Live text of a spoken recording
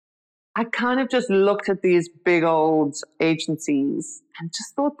I kind of just looked at these big old agencies and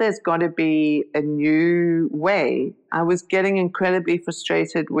just thought there's got to be a new way. I was getting incredibly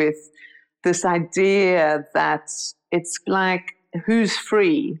frustrated with this idea that it's like who's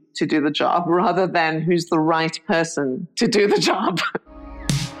free to do the job rather than who's the right person to do the job.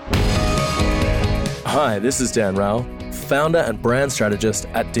 Hi, this is Dan Rao, founder and brand strategist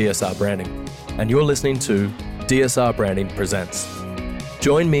at DSR Branding, and you're listening to DSR Branding Presents.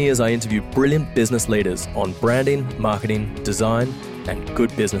 Join me as I interview brilliant business leaders on branding, marketing, design, and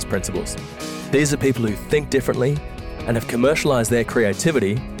good business principles. These are people who think differently and have commercialized their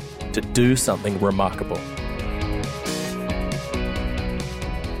creativity to do something remarkable.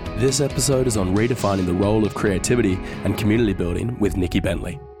 This episode is on redefining the role of creativity and community building with Nikki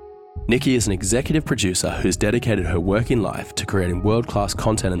Bentley. Nikki is an executive producer who's dedicated her working life to creating world-class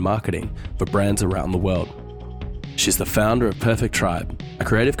content and marketing for brands around the world. She's the founder of Perfect Tribe, a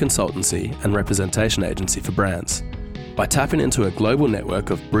creative consultancy and representation agency for brands. By tapping into a global network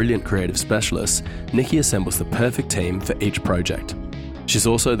of brilliant creative specialists, Nikki assembles the perfect team for each project. She's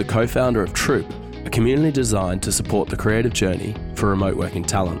also the co-founder of Troop, a community designed to support the creative journey for remote working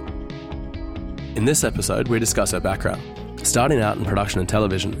talent. In this episode, we discuss her background, starting out in production and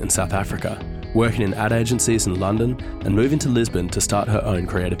television in South Africa, working in ad agencies in London, and moving to Lisbon to start her own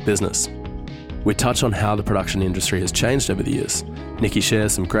creative business. We touch on how the production industry has changed over the years. Nikki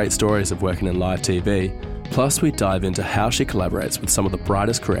shares some great stories of working in live TV, plus we dive into how she collaborates with some of the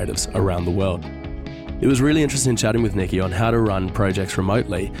brightest creatives around the world. It was really interesting chatting with Nikki on how to run projects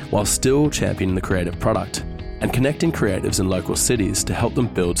remotely while still championing the creative product and connecting creatives in local cities to help them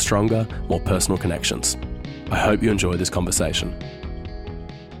build stronger, more personal connections. I hope you enjoy this conversation.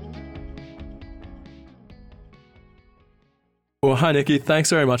 Well, hi Nikki, thanks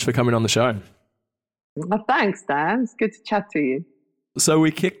very much for coming on the show. Well, thanks, Dan. It's good to chat to you. So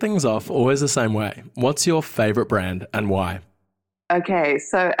we kick things off always the same way. What's your favorite brand and why? Okay,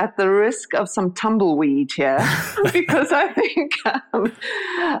 so at the risk of some tumbleweed here, because I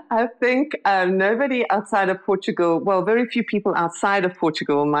think nobody outside of Portugal, well, very few people outside of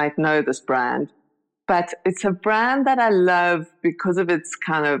Portugal might know this brand, but it's a brand that I love because of its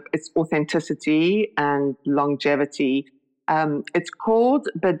authenticity and longevity. It's called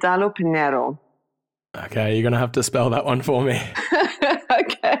Bedalo Pinheiro. Okay, you're going to have to spell that one for me.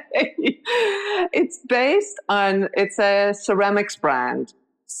 Okay. It's a ceramics brand.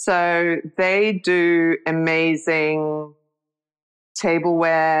 So they do amazing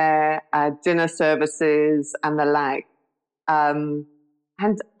tableware, dinner services, and the like. And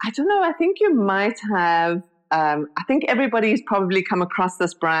I don't know, I think you might have, I think everybody's probably come across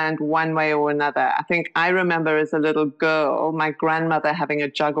this brand one way or another. I think I remember as a little girl, my grandmother having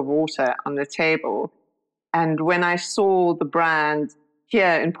a jug of water on the table. And when I saw the brand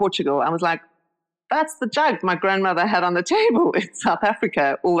here in Portugal, I was like, that's the jug my grandmother had on the table in South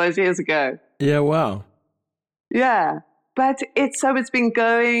Africa all those years ago. Yeah, wow. Yeah, but it's been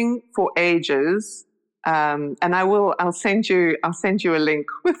going for ages. And I'll send you a link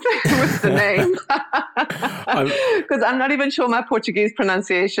with the name because I'm not even sure my Portuguese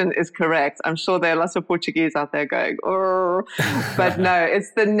pronunciation is correct. I'm sure there are lots of Portuguese out there going, oh, but no,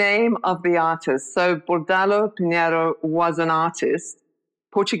 it's the name of the artist. So Bedalo Pinheiro was an artist,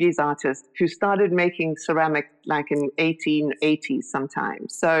 Portuguese artist, who started making ceramic like in 1880s sometime.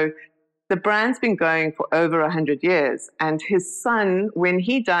 So the brand's been going for over 100 years. And his son, when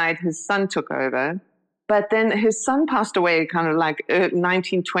he died, his son took over. But then his son passed away kind of like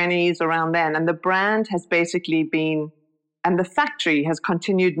 1920s around then. And the brand has basically been, and the factory has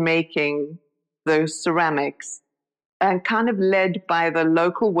continued making those ceramics and kind of led by the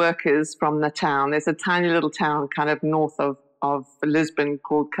local workers from the town. There's a tiny little town kind of north of Lisbon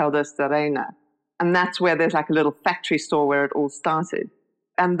called Caldas da Rainha. And that's where there's like a little factory store where it all started.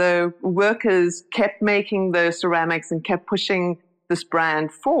 And the workers kept making the ceramics and kept pushing this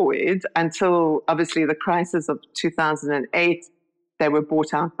brand forward until obviously the crisis of 2008, they were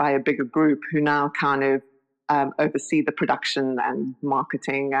bought out by a bigger group who now kind of oversee the production and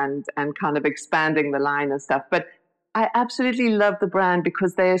marketing and kind of expanding the line and stuff. But I absolutely love the brand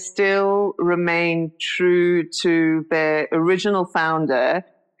because they still remain true to their original founder,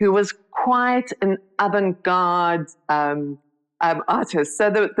 who was quite an avant-garde artist.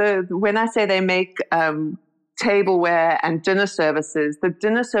 So when I say they make tableware and dinner services,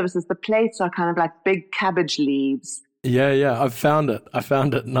 the plates are kind of like big cabbage leaves. Yeah, I've found it.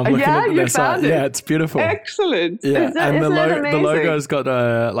 And I'm looking at their site. Yeah, it's beautiful. Excellent. Yeah, and the logo's got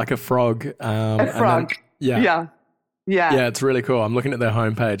like a frog. A frog. Yeah, it's really cool. I'm looking at their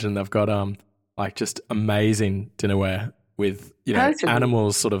homepage and they've got like just amazing dinnerware with, you know,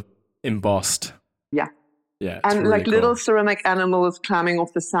 animals sort of embossed. Yeah. Yeah. And really like little cool. ceramic animals climbing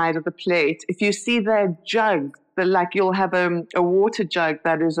off the side of the plate. If you see their jug, like you'll have a water jug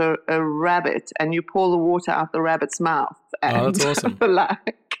that is a rabbit, and you pour the water out the rabbit's mouth. And Oh, that's awesome.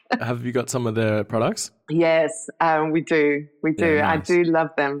 Have you got some of their products? Yes, we do. We do. Yeah, I nice. do love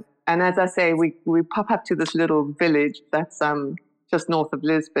them. And as I say, we pop up to this little village that's just north of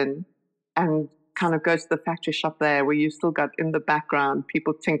Lisbon, and kind of go to the factory shop there, where you've still got in the background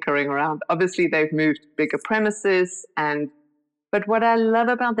people tinkering around. Obviously, they've moved to bigger premises, but what I love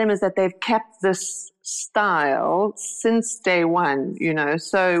about them is that they've kept this style since day one.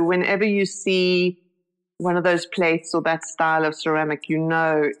 So whenever you see one of those plates or that style of ceramic,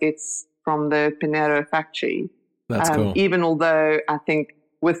 it's from the Pinheiro factory. That's cool. Even although I think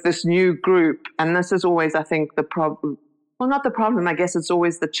with this new group, and this is always, I think, the problem, well, not the problem, I guess it's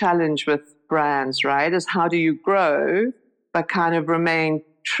always the challenge with brands, right? Is how do you grow, but kind of remain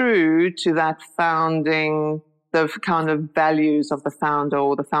true to the kind of values of the founder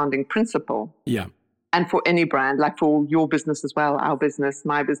or the founding principle. Yeah. And for any brand, like for your business as well, our business,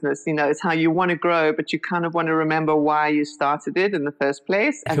 my business, it's how you want to grow, but you kind of want to remember why you started it in the first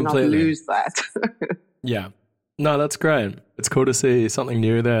place and Completely. not lose that. Yeah. No, that's great. It's cool to see something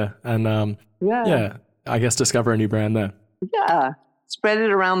new there. And yeah, I guess discover a new brand there. Yeah. Spread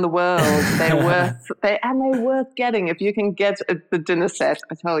it around the world. They're worth getting. If you can get the dinner set,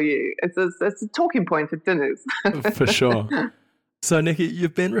 I tell you, it's a talking point at dinners. For sure. So, Nikki,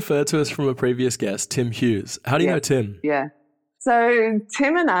 you've been referred to us from a previous guest, Tim Hughes. How do you know Tim? Yeah. So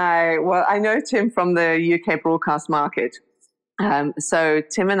Tim and I know Tim from the UK broadcast market. So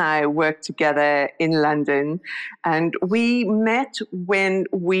Tim and I worked together in London, and we met when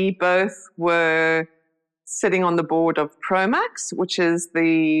we both were sitting on the board of Promax, which is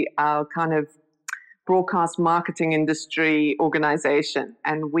the kind of broadcast marketing industry organization.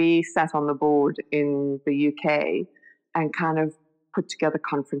 And we sat on the board in the UK and kind of put together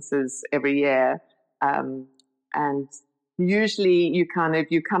conferences every year. And usually you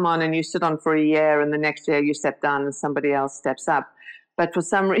come on and you sit on for a year, and the next year you step down and somebody else steps up. But for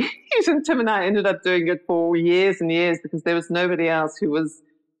some reason, Tim and I ended up doing it for years and years because there was nobody else who was,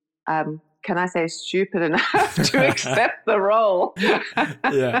 can I say, stupid enough to accept the role.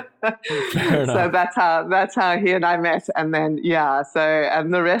 Yeah, fair enough. So that's how he and I met. And then,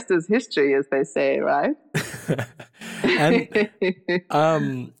 and the rest is history, as they say, right? And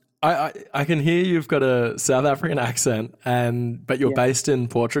I can hear you've got a South African accent, but you're based in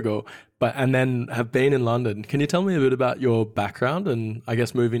Portugal, and then have been in London. Can you tell me a bit about your background and I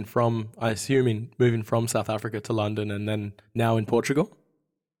guess moving from South Africa to London and then now in Portugal?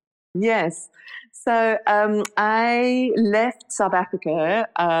 Yes. So I left South Africa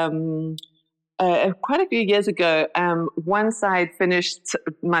quite a few years ago. Once I had finished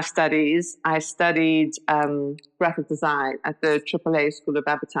my studies, I studied graphic design at the AAA School of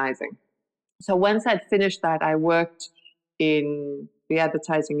Advertising. So once I'd finished that, I worked in the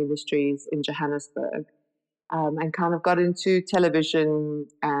advertising industries in Johannesburg and kind of got into television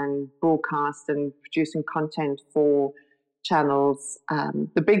and broadcast and producing content for channels,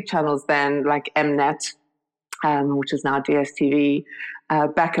 the big channels then, like Mnet, which is now DSTV,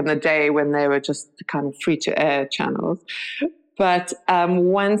 back in the day when they were just kind of free-to-air channels. But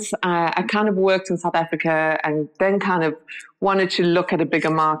once I kind of worked in South Africa and then kind of wanted to look at a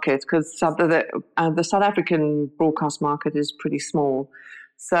bigger market because the South African broadcast market is pretty small.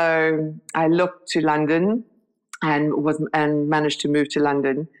 So I looked to London and managed to move to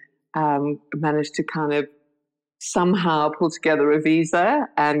London, managed to kind of somehow pull together a visa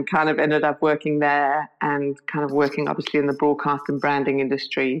and kind of ended up working there and kind of working obviously in the broadcast and branding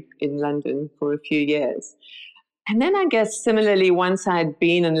industry in London for a few years. And then I guess similarly, once I'd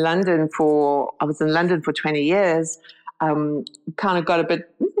been in London I was in London for 20 years, kind of got a bit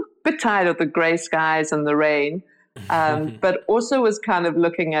tired of the grey skies and the rain, but also was kind of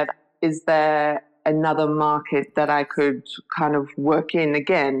looking at, is there another market that I could kind of work in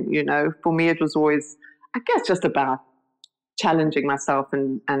again? For me, it was always, I guess, just about challenging myself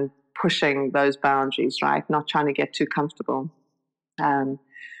and pushing those boundaries, right? Not trying to get too comfortable.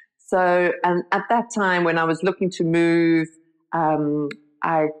 So, and at that time when I was looking to move,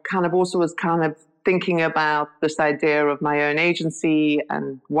 I kind of also was kind of thinking about this idea of my own agency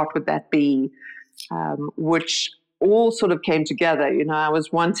and what would that be, which all sort of came together. I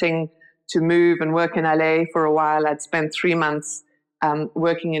was wanting to move and work in LA for a while. I'd spent 3 months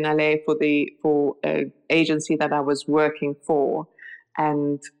working in LA for an agency that I was working for,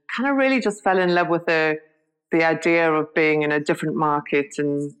 and kind of really just fell in love with the idea of being in a different market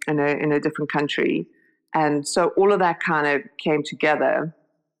and in a different country. And so all of that kind of came together.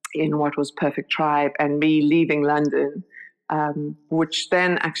 in what was Perfect Tribe, and me leaving London, which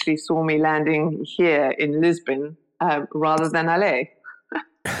then actually saw me landing here in Lisbon rather than LA.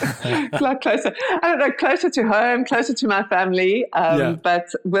 Like closer, I don't know, closer to home, closer to my family, but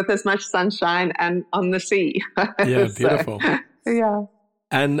with as much sunshine and on the sea. Yeah, beautiful. Yeah.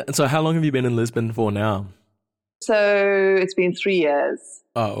 And so how long have you been in Lisbon for now? So it's been 3 years.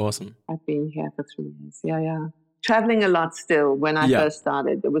 Oh, awesome. I've been here for 3 years. Yeah. Traveling a lot still. When I first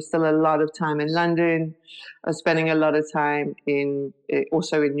started, there was still a lot of time in London. I was spending a lot of time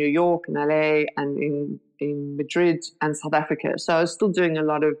also in New York and LA and in Madrid and South Africa. So I was still doing a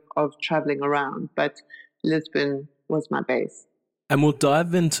lot of traveling around, but Lisbon was my base. And we'll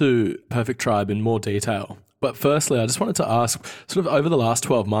dive into Perfect Tribe in more detail. But firstly, I just wanted to ask, sort of over the last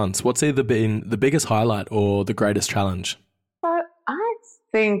 12 months, what's either been the biggest highlight or the greatest challenge? So I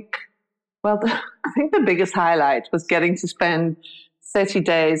think the biggest highlight was getting to spend 30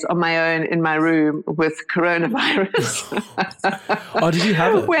 days on my own in my room with coronavirus. Oh, did you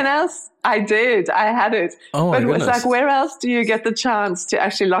have it? When else? I did. I had it. Oh, my goodness. It's like, where else do you get the chance to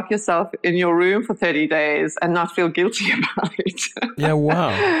actually lock yourself in your room for 30 days and not feel guilty about it? Yeah,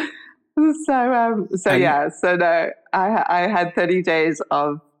 wow. So no, I had 30 days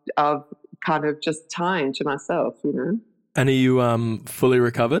of kind of just time to myself, you know. And are you fully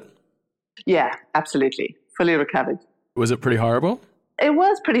recovered? Yeah, absolutely. Fully recovered. Was it pretty horrible? It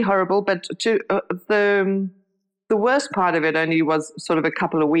was pretty horrible, but the worst part of it only was sort of a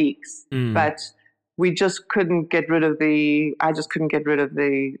couple of weeks. But we just couldn't get rid of I just couldn't get rid of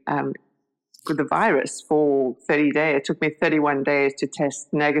the virus for 30 days. It took me 31 days to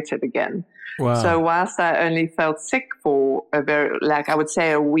test negative again. Wow. So whilst I only felt sick for I would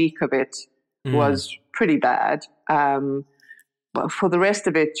say a week of it was pretty bad. But for the rest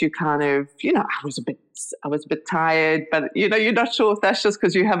of it, you kind of, you know, I was a bit tired, but you know, you're not sure if that's just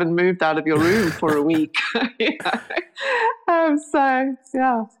because you haven't moved out of your room for a week. You know? So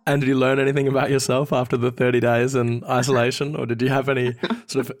yeah. And did you learn anything about yourself after the 30 days in isolation, or did you have any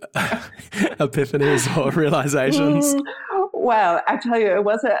sort of epiphanies or realizations? Well, I tell you, it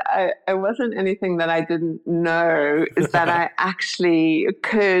wasn't anything that I didn't know, is that I actually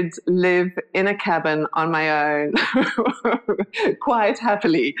could live in a cabin on my own quite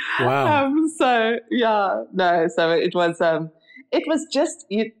happily. Wow. So it was just,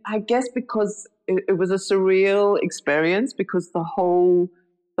 I guess, because it was a surreal experience, because the whole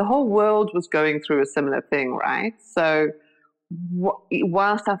world was going through a similar thing, right? So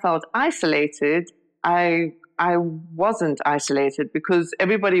whilst I felt isolated, I wasn't isolated because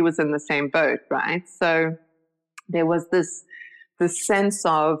everybody was in the same boat, right? So there was this sense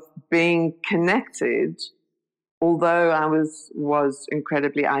of being connected, although I was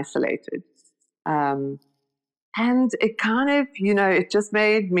incredibly isolated. And it kind of, you know, it just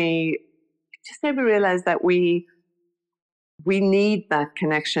made me realize that we need that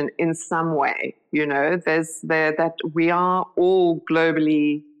connection in some way, you know. That we are all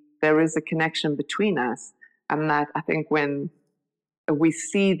globally, there is a connection between us. And that I think when we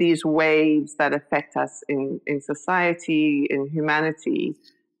see these waves that affect us in society, in humanity,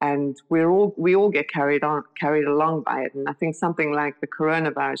 and we all get carried along by it. And I think something like the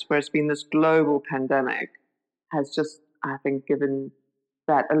coronavirus, where it's been this global pandemic, has just, I think, given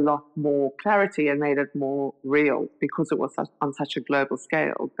that a lot more clarity and made it more real, because it was on such a global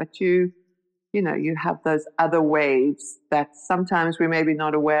scale. But you have those other waves that sometimes we may be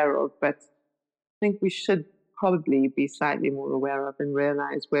not aware of, but I think we should probably be slightly more aware of and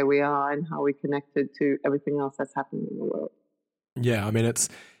realize where we are and how we're connected to everything else that's happening in the world. Yeah, I mean, it's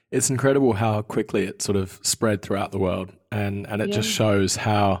incredible how quickly it sort of spread throughout the world, and it just shows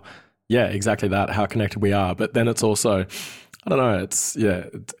how, exactly that, how connected we are. But then it's also, I don't know,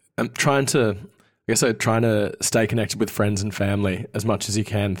 I'm trying to stay connected with friends and family as much as you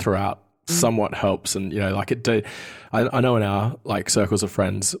can throughout somewhat helps. And, you know, like I know in our like circles of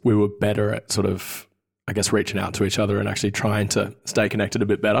friends, we were better at sort of, I guess, reaching out to each other and actually trying to stay connected a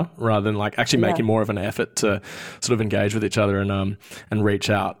bit better, rather than like actually making more of an effort to sort of engage with each other and reach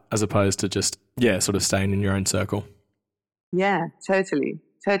out, as opposed to just, sort of staying in your own circle. Yeah, totally.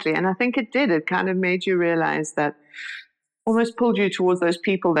 And I think it did. It kind of made you realize that, almost pulled you towards those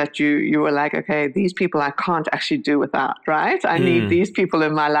people that you were like, okay, these people I can't actually do without, right? I need these people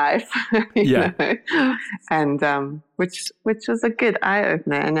in my life. You know? And which was a good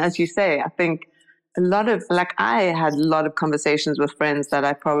eye-opener. And as you say, I think I had a lot of conversations with friends that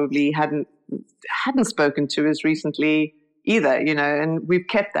I probably hadn't spoken to as recently either, you know, and we've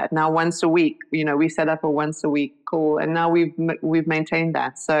kept that now once a week. You know, we set up a once a week call, and now we've maintained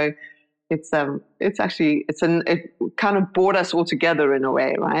that. So it kind of brought us all together in a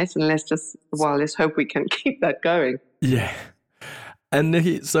way, right? And let's hope we can keep that going. Yeah. And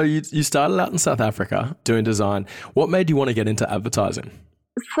Nikki, so you started out in South Africa doing design. What made you want to get into advertising?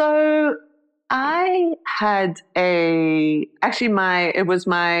 So I had it was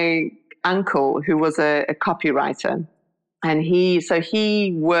my uncle who was a copywriter, and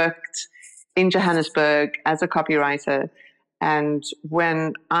he worked in Johannesburg as a copywriter. And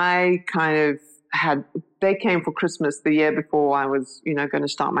when I they came for Christmas the year before I was, going to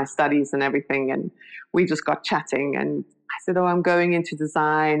start my studies and everything. And we just got chatting, and I said, I'm going into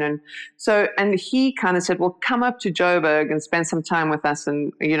design. And he kind of said, well, come up to Joburg and spend some time with us,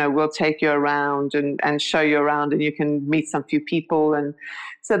 and, we'll take you around and show you around, and you can meet some few people. And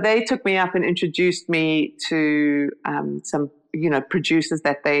so they took me up and introduced me to some, producers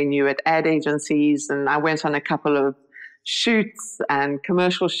that they knew at ad agencies. And I went on a couple of shoots and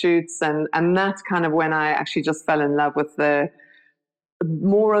commercial shoots. And that's kind of when I actually just fell in love with the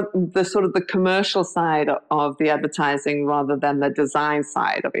sort of the commercial side of the advertising rather than the design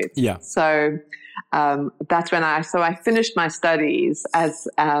side of it. Yeah. So that's when I finished my studies as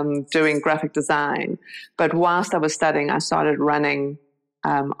doing graphic design. But whilst I was studying, I started running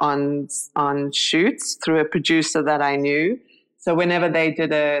on shoots through a producer that I knew. So whenever they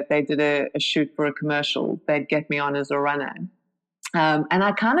did a shoot for a commercial, they'd get me on as a runner. And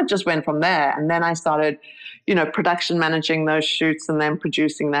I kind of just went from there. And then I started, production managing those shoots and then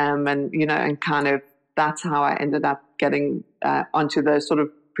producing them. And, and kind of that's how I ended up getting onto the sort of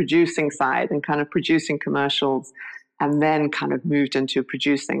producing side and kind of producing commercials, and then kind of moved into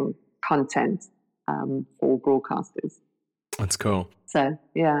producing content for broadcasters. That's cool. So,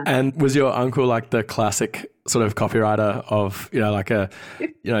 yeah. And was your uncle like the classic sort of copywriter of,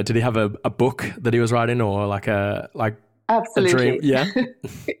 did he have a book that he was writing, or Absolutely. a dream? Yeah.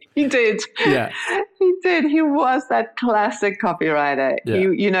 He did. Yeah. He did. He was that classic copywriter.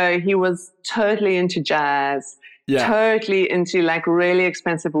 Yeah. He was totally into jazz. Yeah. Totally into like really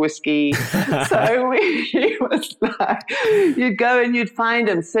expensive whiskey. So he was like, you'd go and you'd find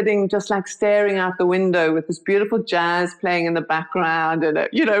him sitting just like staring out the window with this beautiful jazz playing in the background, and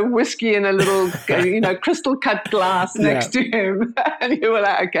whiskey in a little crystal cut glass next to him. And you were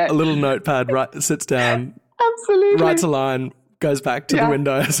like, okay. A little notepad, sits down, absolutely, writes a line, goes back to the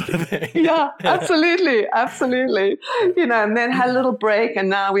window, sort of thing. Yeah, absolutely. And then had a little break, and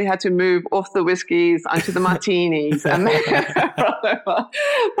now we had to move off the whiskeys onto the martinis, and then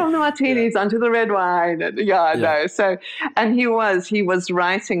from the martinis onto the red wine. And no. So, and he was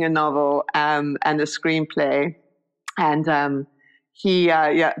writing a novel and a screenplay, and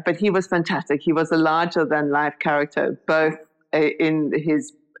but he was fantastic. He was a larger than life character, both in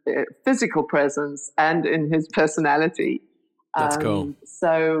his physical presence and in his personality. That's cool.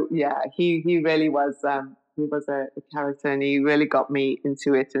 So he really was. He was a character, and he really got me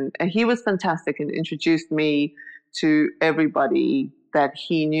into it. And he was fantastic, and introduced me to everybody that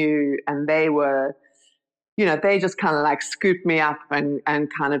he knew, and they were, they just kind of like scooped me up and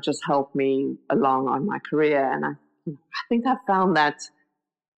kind of just helped me along on my career. And I think I found that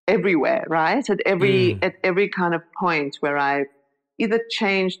everywhere, right? At every kind of point where I've either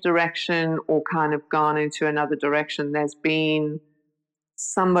changed direction or kind of gone into another direction, there's been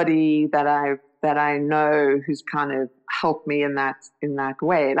somebody that I know who's kind of helped me in that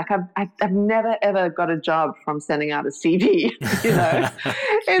way. Like I've never ever got a job from sending out a CV,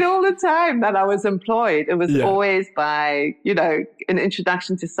 in all the time that I was employed. It was always by, an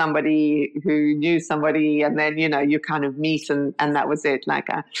introduction to somebody who knew somebody, and then, you kind of meet, and that was it. Like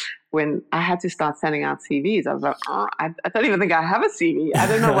when I had to start sending out CVs, I was like, I don't even think I have a CV. I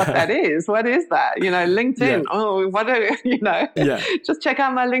don't know what that is. What is that? LinkedIn. Yeah. Oh, just check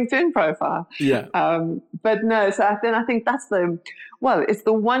out my LinkedIn profile. Yeah. But no, so I think that's it's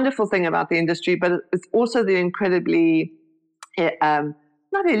the wonderful thing about the industry, but it's also the incredibly,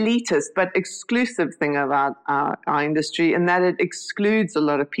 not elitist, but exclusive thing about our industry, in that it excludes a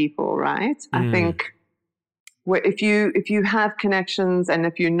lot of people, right? I think if you have connections and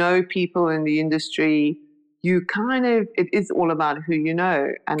if you know people in the industry, it is all about who you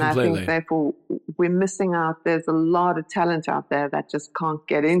know. And Completely. I think therefore we're missing out. There's a lot of talent out there that just can't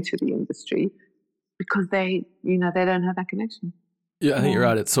get into the industry because they don't have that connection. Yeah, I think you're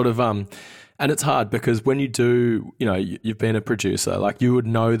right. It's sort of, and it's hard because when you do, you've been a producer, like you would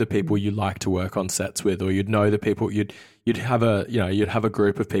know the people you like to work on sets with, or you'd know the people you'd have a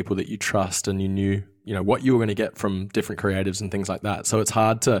group of people that you trust and you knew what you were going to get from different creatives and things like that. So it's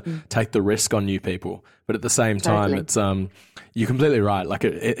hard to take the risk on new people, but at the same time, it's you're completely right. Like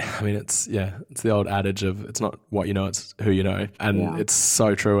it's the old adage of it's not what you know, it's who you know, and it's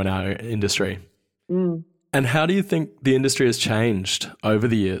so true in our industry. And how do you think the industry has changed over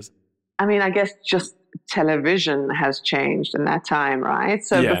the years? I mean, I guess just television has changed in that time, right?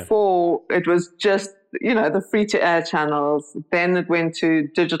 So before it was just, the free-to-air channels, then it went to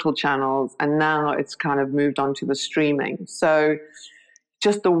digital channels, and now it's kind of moved on to the streaming. So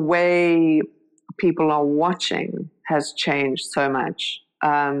just the way people are watching has changed so much.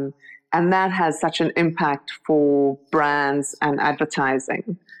 And that has such an impact for brands and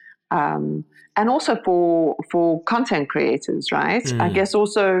advertising. And also for content creators, right? I guess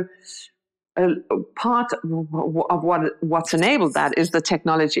also part of what's enabled that is the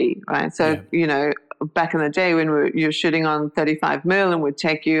technology, right? So, back in the day when you're shooting on 35 mil, and it would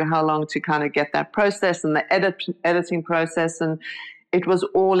take you how long to kind of get that process and the editing process. And it was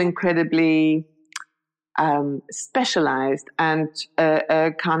all incredibly specialized, and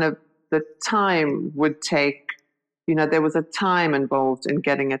kind of the time would take, there was a time involved in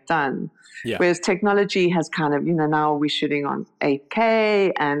getting it done. Yeah. Whereas technology has kind of, now we're shooting on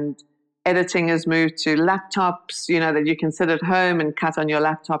 8K, and editing has moved to laptops, that you can sit at home and cut on your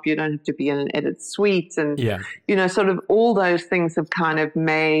laptop. You don't have to be in an edit suite. And, sort of all those things have kind of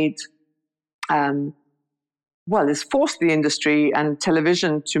made, it's forced the industry and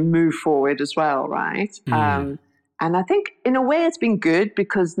television to move forward as well, right? And I think in a way it's been good,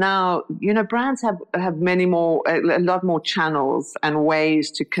 because now, brands have a lot more channels and ways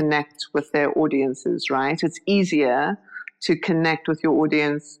to connect with their audiences, right? It's easier to connect with your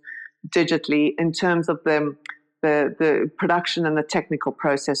audience digitally in terms of the production and the technical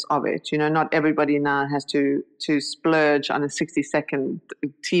process of it. Not everybody now has to splurge on a 60-second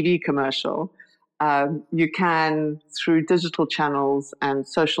TV commercial. You can, through digital channels and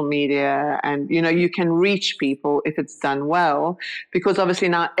social media, and, you can reach people if it's done well, because obviously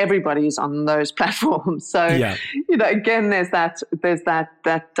now everybody's on those platforms. So, again, there's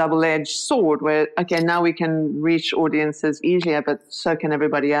that double-edged sword where, okay, now we can reach audiences easier, but so can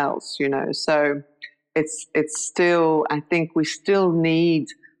everybody else, So it's still, I think we still need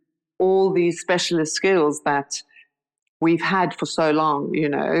all these specialist skills that we've had for so long,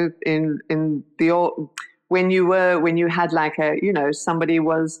 in the old, when you had like somebody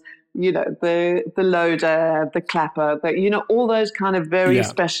was, the loader, the clapper, all those kind of very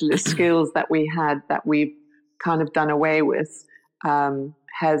specialist skills that we had, that we've kind of done away with,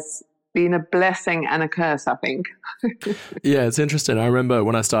 has been a blessing and a curse, I think. Yeah, it's interesting. I remember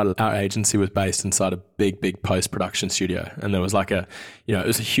when I started, our agency was based inside a big post-production studio, and there was like it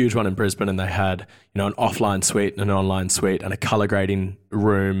was a huge one in Brisbane, and they had, an offline suite and an online suite and a color grading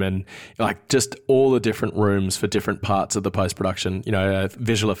room, and like just all the different rooms for different parts of the post-production, a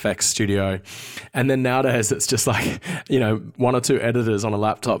visual effects studio. And then nowadays it's just like, one or two editors on a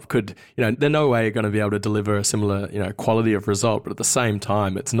laptop could, there's no way you're going to be able to deliver a similar, quality of result, but at the same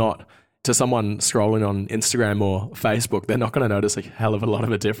time, it's not, to someone scrolling on Instagram or Facebook, they're not going to notice a hell of a lot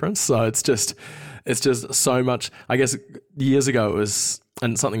of a difference. So it's just so much. I guess years ago it was,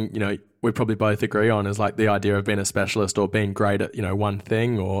 and something, we probably both agree on, is like the idea of being a specialist or being great at, one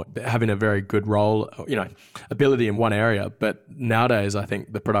thing, or having a very good role, ability in one area. But nowadays, I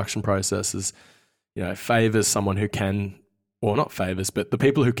think the production process is, favors someone who can, or not favors, but the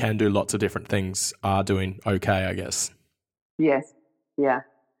people who can do lots of different things are doing okay, I guess. Yes. Yeah.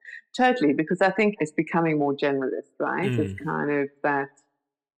 Totally, because I think it's becoming more generalist, right? It's kind of that,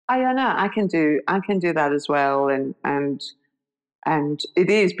 I don't know, I can do that as well, and it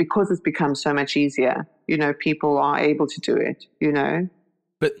is, because it's become so much easier. People are able to do it.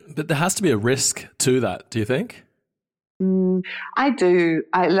 But there has to be a risk to that. Do you think? I do.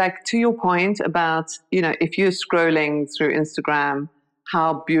 I like, to your point about, if you're scrolling through Instagram,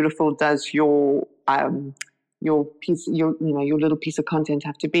 how beautiful does your piece, your little piece of content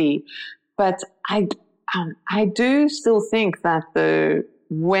have to be? But I do still think that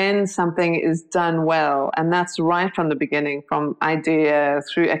when something is done well, and that's right from the beginning, from idea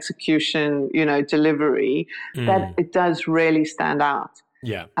through execution, delivery, that it does really stand out.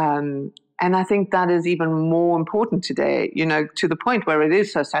 Yeah. And I think that is even more important today, to the point where it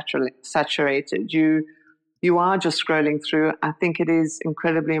is so saturated. You are just scrolling through. I think it is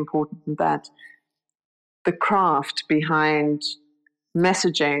incredibly important that the craft behind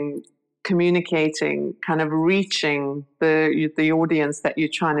messaging, communicating, kind of reaching the audience that you're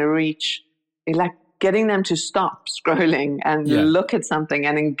trying to reach, like getting them to stop scrolling and look at something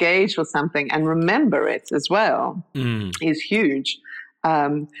and engage with something and remember it as well, is huge.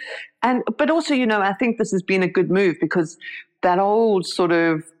 But also, I think this has been a good move because that old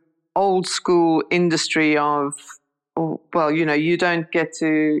school industry of, well, you don't get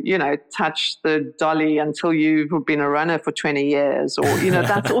to, touch the dolly until you've been a runner for 20 years or,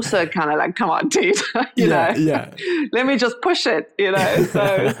 that's also kind of like, come on, dude, Yeah. let me just push it,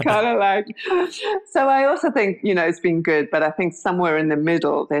 so it's kind of like, so I also think, it's been good, but I think somewhere in the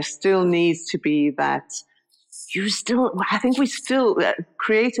middle, there still needs to be that I think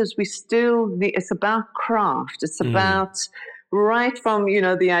creators, it's about craft. It's about right from,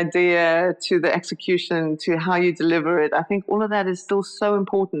 the idea to the execution to how you deliver it. I think all of that is still so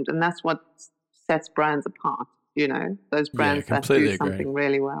important. And that's what sets brands apart, those brands that do something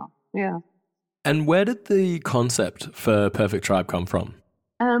really well. Yeah. And where did the concept for Perfect Tribe come from?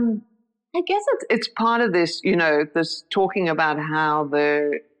 I guess it's part of this, this talking about how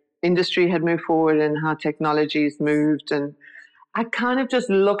the industry had moved forward and how technology's moved. And I kind of just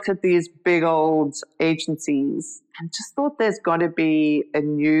looked at these big old agencies and just thought there's got to be a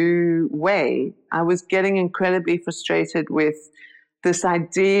new way. I was getting incredibly frustrated with this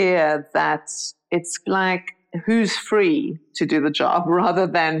idea that it's like who's free to do the job rather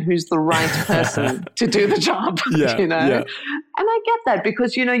than who's the right person to do the job, Yeah. And I get that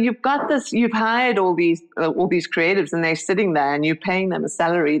because, you've hired all these creatives and they're sitting there and you're paying them a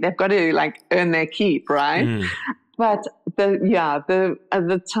salary. They've got to earn their keep, right? But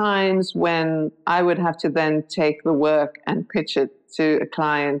the times when I would have to then take the work and pitch it to a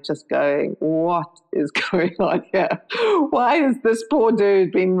client just going, what is going on here? Why is this poor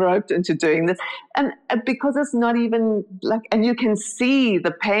dude being roped into doing this? And because it's not even and you can see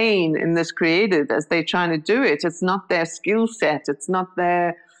the pain in this creative as they're trying to do it. It's not their skill set. It's not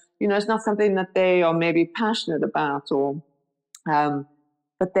their, it's not something that they are maybe passionate about or,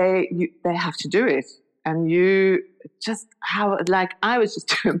 but they have to do it. And I was just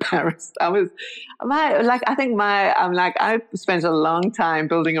too embarrassed. I spent a long time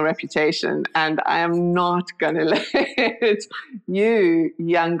building a reputation and I am not going to let you,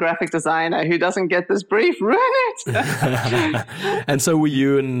 young graphic designer who doesn't get this brief, ruin it. And so were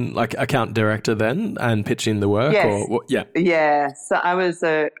you an account director then and pitching the work? Yes. Or, yeah. Yeah. So I was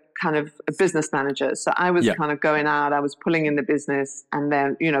kind of a business manager. So I was kind of going out, I was pulling in the business and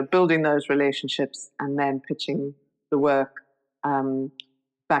then, building those relationships and then pitching the work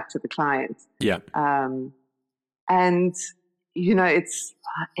back to the client. Yeah. And, it's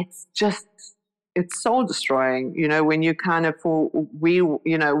soul destroying, when you kind of,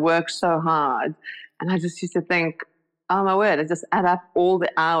 work so hard. And I just used to think, oh my word, I just add up all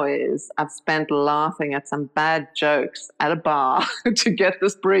the hours I've spent laughing at some bad jokes at a bar to get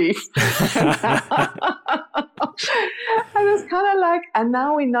this brief. I was kind of like, and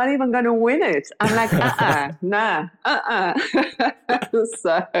now we're not even going to win it. I'm like,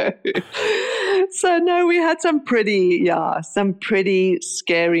 So no, we had some pretty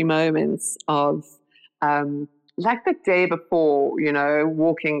scary moments of, like the day before,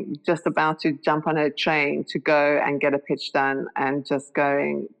 walking, just about to jump on a train to go and get a pitch done and just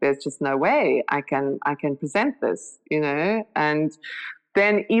going, there's just no way I can present this, and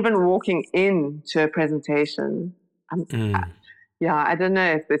then even walking into a presentation, I don't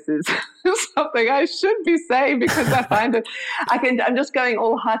know if this is something I should be saying because I find it, I'm just going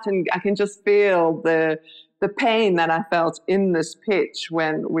all hot and I can just feel the pain that I felt in this pitch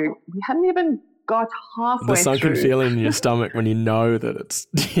when we hadn't even got halfway through. The sunken feeling in your stomach when you know that it's,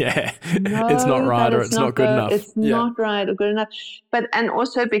 it's not right or it's not good enough. It's not right or good enough. And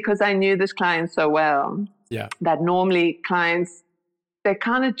also because I knew this client so well, that normally clients, they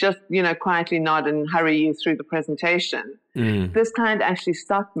kind of just, quietly nod and hurry you through the presentation. This client actually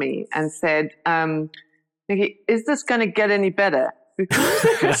stopped me and said, Nikki, is this going to get any better? Because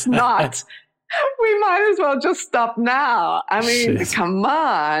if it's not, we might as well just stop now. I mean, come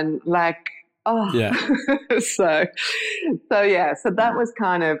on, So that was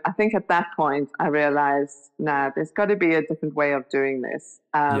kind of, I think at that point I realized, there's got to be a different way of doing this.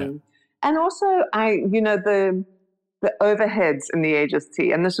 And also the overheads in the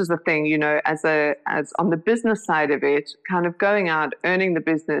agency, and this was the thing, as on the business side of it, kind of going out, earning the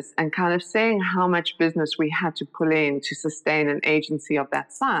business and kind of saying how much business we had to pull in to sustain an agency of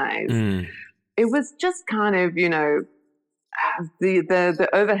that size. It was just kind of, the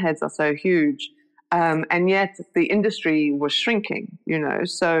overheads are so huge, and yet the industry was shrinking,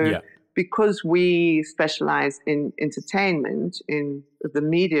 because we specialize in entertainment, in the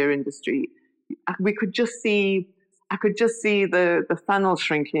media industry, I could just see the funnel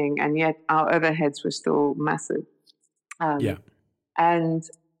shrinking, and yet our overheads were still massive. And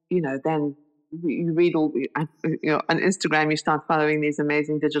then you read all, on Instagram, you start following these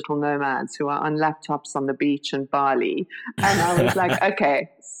amazing digital nomads who are on laptops on the beach in Bali. And I was like, okay,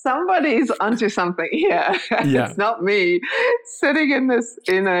 somebody's onto something here. Yeah. It's not me sitting in this,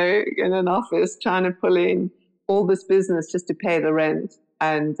 in an office trying to pull in all this business just to pay the rent.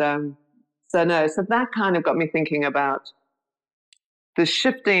 And so that kind of got me thinking about the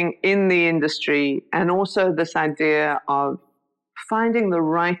shifting in the industry, and also this idea of finding the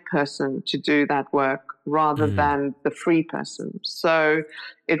right person to do that work rather than the free person. So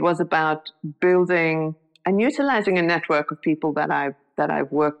it was about building and utilizing a network of people that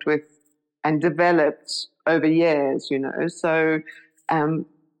I've worked with and developed over years, So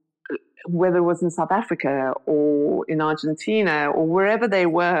whether it was in South Africa or in Argentina or wherever they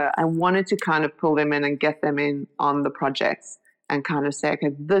were, I wanted to kind of pull them in and get them in on the projects and kind of say, okay,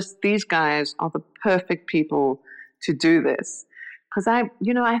 these guys are the perfect people to do this. Because I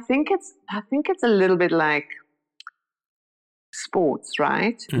think it's a little bit like sports,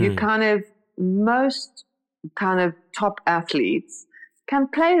 right? You most kind of top athletes can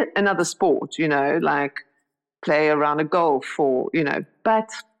play another sport, like play around a golf or, but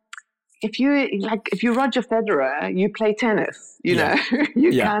if you're Roger Federer, you play tennis, know,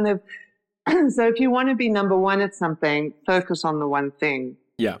 kind of, so if you want to be number one at something, focus on the one thing.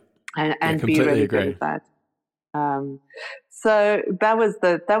 Yeah. And be really good at that. So that was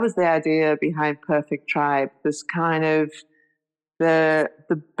the idea behind Perfect Tribe, this kind of the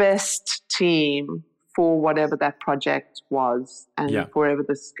best team for whatever that project was and for whatever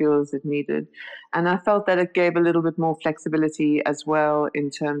the skills it needed. And I felt that it gave a little bit more flexibility as well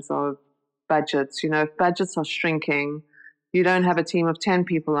in terms of budgets. If budgets are shrinking, you don't have a team of 10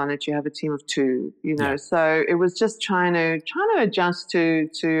 people on it, you have a team of 2, So it was just trying to adjust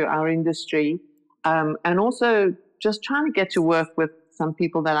to our industry, and also just trying to get to work with some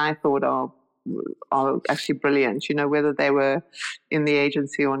people that I thought are actually brilliant, whether they were in the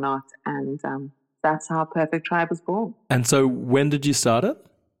agency or not. And that's how Perfect Tribe was born. And so when did you start it?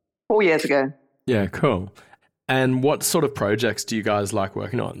 4 years ago. Yeah, cool. And what sort of projects do you guys like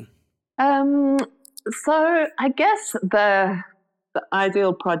working on? So I guess the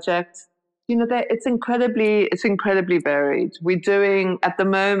ideal project, it's incredibly varied. We're doing at the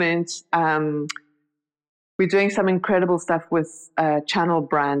moment, we're doing some incredible stuff with channel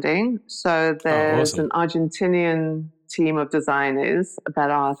branding. So there's an Argentinian team of designers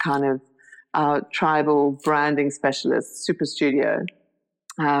that are kind of our tribal branding specialists, Super Studio.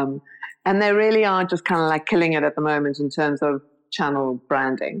 And they really are just kind of like killing it at the moment in terms of channel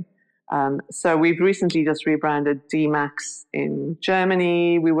branding. So we've recently just rebranded D-Max in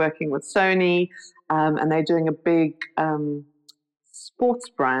Germany. We're working with Sony, and they're doing a big sports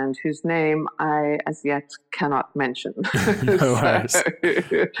brand whose name I as yet cannot mention. No worries.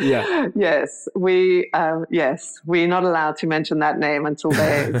 Yeah. Yes, we're not allowed to mention that name until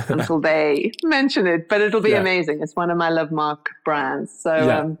they mention it. But it'll be amazing. It's one of my love mark brands.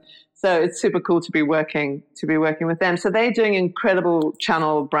 So. So it's super cool to be working with them. So they're doing incredible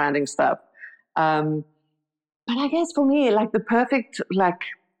channel branding stuff. But I guess for me, like the perfect, like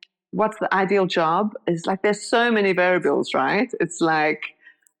what's the ideal job is like there's so many variables, right? It's like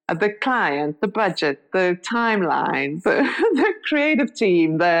the client, the budget, the timeline, the creative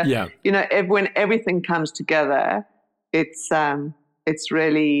team, when everything comes together, it's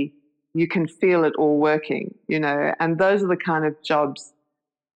really, you can feel it all working, and those are the kind of jobs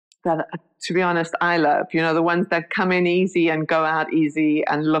that, to be honest, I love, the ones that come in easy and go out easy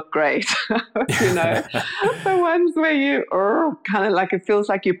and look great, the ones where you kind of like, it feels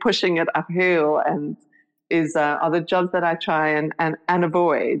like you're pushing it uphill and are the jobs that I try and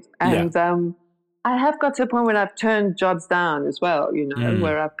avoid. And I have got to a point where I've turned jobs down as well,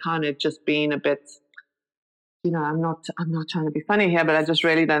 where I've kind of just been a bit, I'm not trying to be funny here, but I just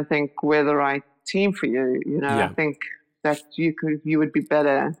really don't think we're the right team for you. I think that you would be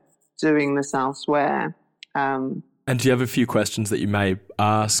better doing this elsewhere. And do you have a few questions that you may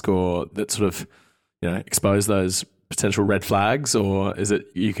ask or that sort of, expose those potential red flags, or is it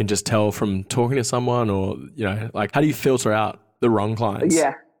you can just tell from talking to someone, or, like how do you filter out the wrong clients?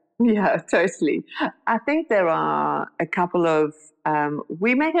 Yeah, totally. I think there are a couple of,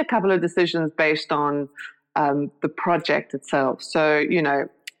 we make a couple of decisions based on the project itself. So,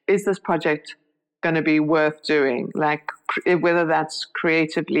 is this project going to be worth doing, like whether that's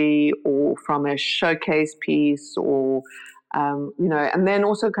creatively or from a showcase piece or, and then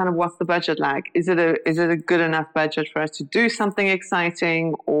also kind of what's the budget like? Is it a good enough budget for us to do something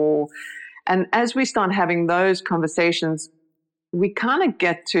exciting? And as we start having those conversations, we kind of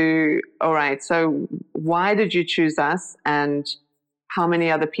get to, all right, so why did you choose us? And how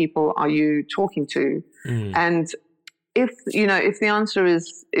many other people are you talking to? And if the answer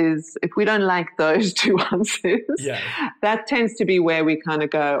is if we don't like those two answers, that tends to be where we kind of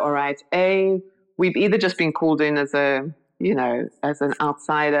go, all right, we've either just been called in as an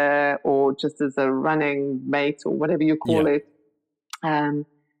outsider or just as a running mate or whatever you call it. And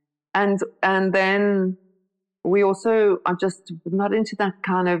then we also are just not into that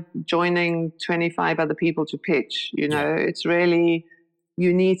kind of joining 25 other people to pitch. It's really,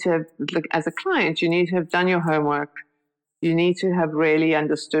 you need to have, look, as a client, you need to have done your homework. You need to have really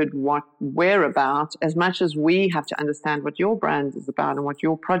understood what we're about, as much as we have to understand what your brand is about and what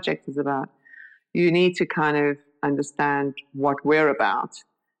your project is about. You need to kind of understand what we're about.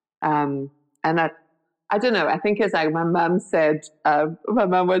 And that, I don't know, I think as my mum once said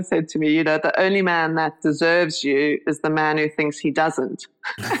to me, the only man that deserves you is the man who thinks he doesn't.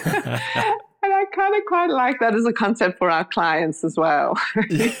 And I kind of quite like that as a concept for our clients as well.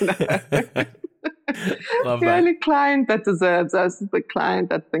 Love the that. only client that deserves us is the client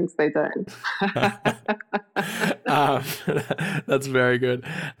that thinks they don't. That's very good.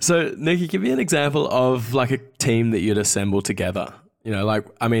 So, Nikki, give me an example of like a team that you'd assemble together.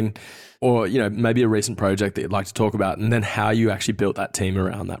 Or maybe a recent project that you'd like to talk about, and then how you actually built that team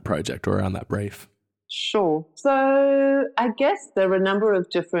around that project or around that brief. Sure. So I guess there are a number of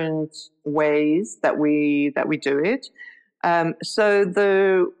different ways that we do it. So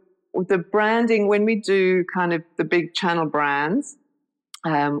the branding, when we do kind of the big channel brands,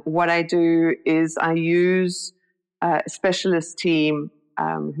 what I do is I use a specialist team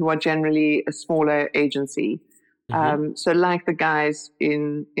who are generally a smaller agency. So like the guys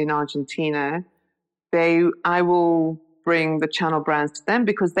in Argentina, I will bring the channel brands to them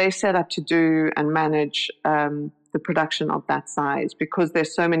because they're set up to do and manage the production of that size, because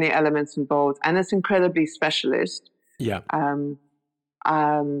there's so many elements involved and it's incredibly specialist. Yeah.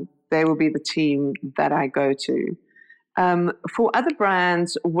 They will be the team that I go to. For other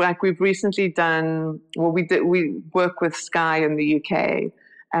brands, like we've recently done, we work with Sky in the UK,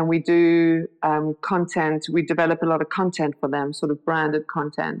 and we do content. We develop a lot of content for them, sort of branded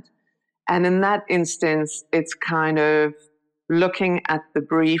content. And in that instance, it's kind of looking at the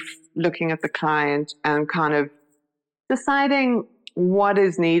brief, looking at the client, and kind of deciding what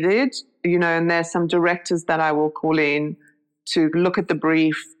is needed, and there's some directors that I will call in to look at the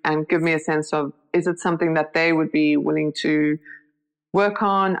brief and give me a sense of, is it something that they would be willing to work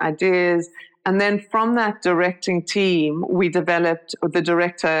on, ideas? And then from that directing team, we developed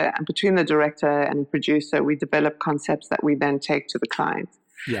between the director and the producer, we develop concepts that we then take to the client.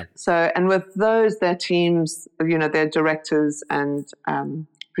 Yeah. So, and with those, their teams, they're directors and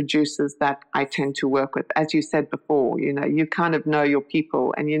producers that I tend to work with. As you said before, you kind of know your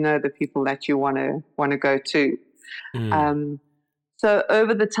people and the people that you want to go to. So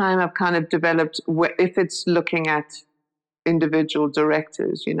over the time, I've kind of developed, if it's looking at individual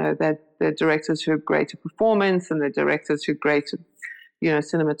directors, they're directors who have great at performance and they're directors who are great at,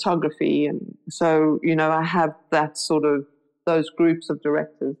 cinematography. And so, I have that sort of, those groups of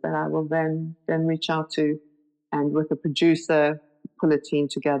directors that I will then reach out to, and with a producer, pull a team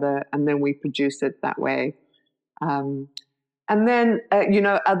together, and then we produce it that way. And then,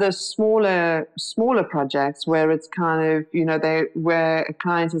 other smaller projects where it's kind of, where a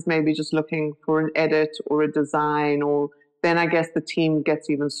client is maybe just looking for an edit or a design, or then I guess the team gets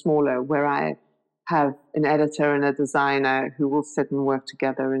even smaller, where I have an editor and a designer who will sit and work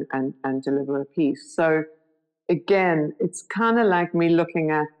together and deliver a piece. So again, it's kind of like me looking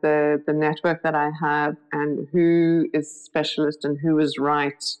at the network that I have and who is specialist and who is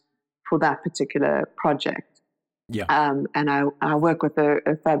right for that particular project. Yeah. And I work with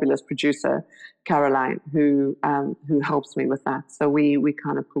a fabulous producer, Caroline, who helps me with that. So we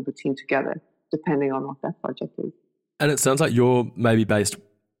kind of pull the team together depending on what that project is. And it sounds like you're maybe based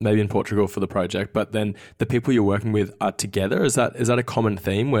in Portugal for the project, but then the people you're working with are together. Is that a common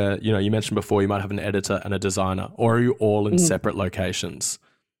theme where, you mentioned before you might have an editor and a designer, or are you all in separate locations?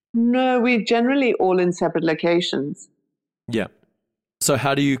 No, we're generally all in separate locations. Yeah. So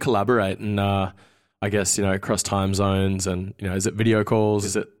how do you collaborate and I guess, across time zones and, is it video calls?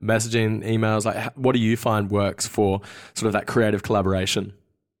 Is it messaging, emails? Like, what do you find works for sort of that creative collaboration?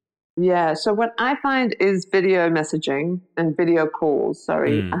 Yeah. So what I find is video messaging and video calls.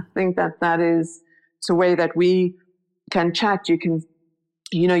 I think that is a way that we can chat. You can,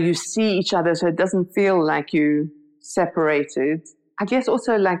 you see each other, so it doesn't feel like you separated. I guess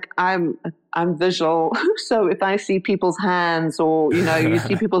also like I'm visual, so if I see people's hands or, you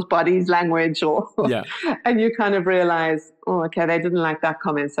see people's bodies language and you kind of realize, oh, okay, they didn't like that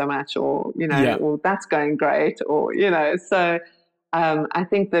comment so much or, or that's going great or, so I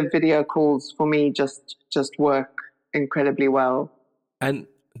think the video calls for me just work incredibly well. And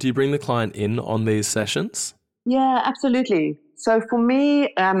do you bring the client in on these sessions? Yeah, absolutely. So for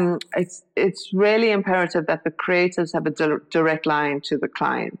me, it's really imperative that the creatives have a direct line to the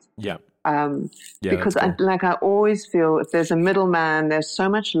client. Yeah. Because cool. I always feel if there's a middleman, there's so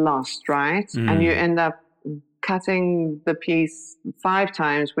much lost, right? And you end up cutting the piece 5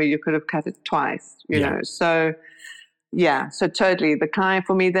 times where you could have cut it twice, you know. So totally. The client,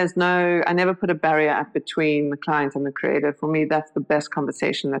 for me, I never put a barrier up between the client and the creator. For me, that's the best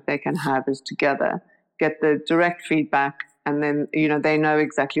conversation that they can have is together, get the direct feedback, and then, you know, they know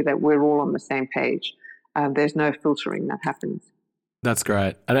exactly that we're all on the same page. There's no filtering that happens. That's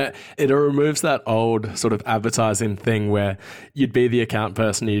great. And it removes that old sort of advertising thing where you'd be the account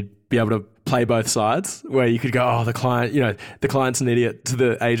person, you'd be able to play both sides, where you could go, oh, the client, you know, the client's an idiot to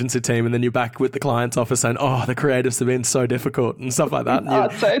the agency team, and then you're back with the client's office saying, oh, the creatives have been so difficult and stuff like that.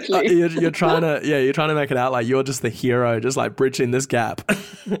 And totally. You're trying to make it out like you're just the hero, just like bridging this gap.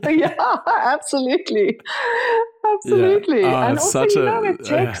 Yeah, absolutely. Absolutely. Yeah. And also, it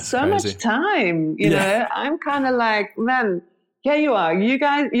takes so much time, you know. I'm kind of like, man, here you are. You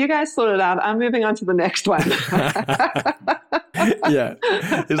guys sort it out. I'm moving on to the next one. Yeah.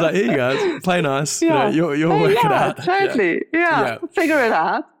 It's like, here you guys, play nice. Yeah. You know, you'll work it out. Totally. Yeah. Figure it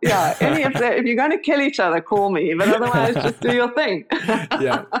out. Yeah. If you're going to kill each other, call me. But otherwise, just do your thing.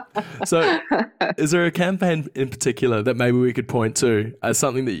 Yeah. So is there a campaign in particular that maybe we could point to as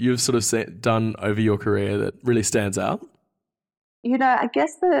something that you've sort of done over your career that really stands out? You know, I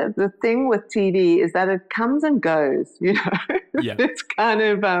guess the thing with TV is that it comes and goes, you know. Yeah. It's kind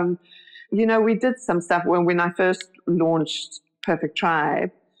of, you know, we did some stuff when I first launched Perfect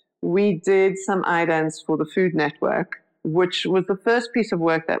Tribe. We did some idents for the Food Network, which was the first piece of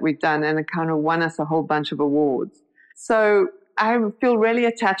work that we'd done, and it kind of won us a whole bunch of awards. So I feel really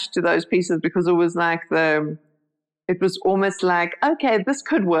attached to those pieces because it was like it was almost like, okay, this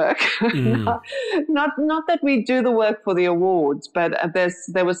could work. not that we do the work for the awards, but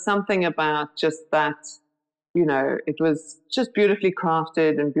there was something about just that, you know, it was just beautifully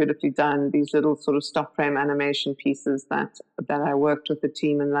crafted and beautifully done, these little sort of stop frame animation pieces that I worked with the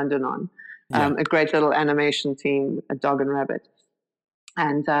team in London on, a great little animation team, a dog and rabbit.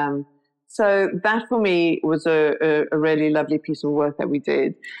 And so that for me was a really lovely piece of work that we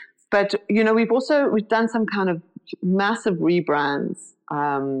did. But, you know, we've done some kind of massive rebrands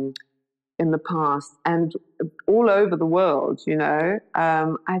in the past and all over the world, you know.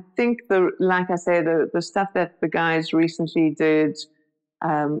 I think the stuff that the guys recently did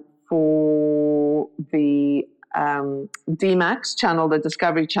for the D-Max channel, the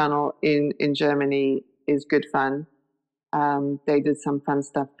Discovery Channel in Germany is good fun. They did some fun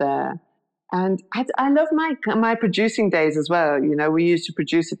stuff there. And I love my producing days as well. You know, we used to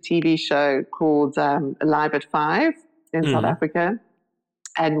produce a TV show called Live at 5 in South Africa.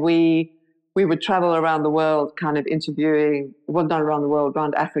 And we would travel around the world kind of interviewing, well, not around the world,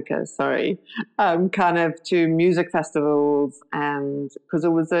 around Africa, sorry, kind of to music festivals. And because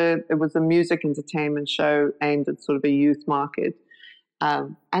it was a music entertainment show aimed at sort of a youth market.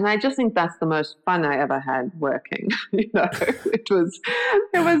 And I just think that's the most fun I ever had working. You know,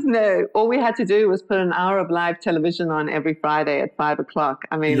 all we had to do was put an hour of live television on every Friday at 5:00.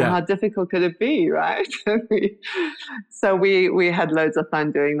 I mean, how difficult could it be, right? So we had loads of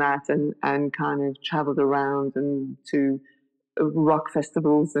fun doing that and kind of traveled around and to rock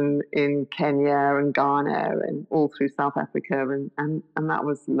festivals in Kenya and Ghana and all through South Africa. And that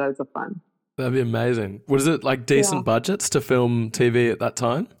was loads of fun. That'd be amazing. Was it like decent budgets to film TV at that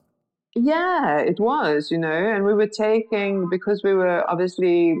time? Yeah, it was, you know, and we were because we were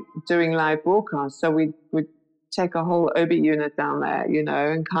obviously doing live broadcasts, so we'd take a whole OB unit down there, you know,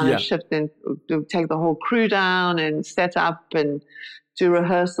 and kind of shift in, take the whole crew down and set up and do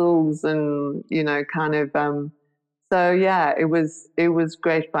rehearsals and, you know, kind of, so yeah, it was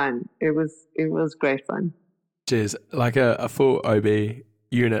great fun. It was great fun. Jeez, like a full OB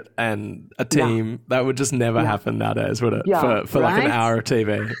unit and a team that would just never happen nowadays, would it? For like an hour of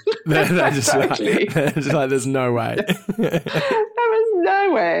TV. They're just like, there's no way. There was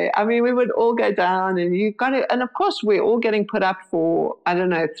no way. I mean, we would all go down and of course we're all getting put up for, I don't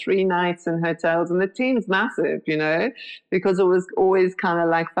know, 3 nights in hotels, and the team's massive, you know, because it was always kind of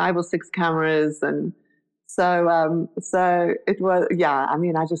like 5 or 6 cameras. And so it was, I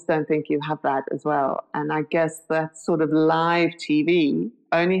mean, I just don't think you have that as well. And I guess that sort of live TV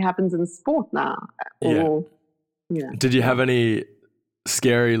only happens in sport now. Did you have any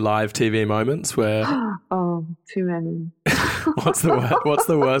scary live TV moments where? Oh, too many. What's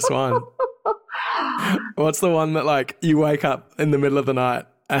the worst one? What's the one that like you wake up in the middle of the night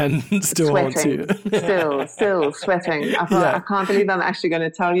and still haunts you? still sweating. I can't believe I'm actually going to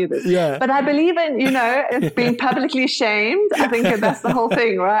tell you this. Yeah. But I believe in, being publicly shamed. I think that's the whole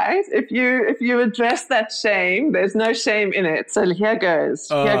thing, right? If you address that shame, there's no shame in it. So here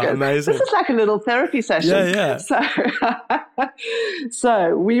goes. Amazing. This is like a little therapy session. Yeah.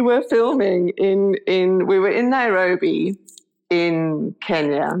 So we were filming we were in Nairobi in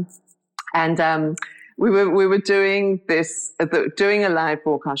Kenya, and we were doing a live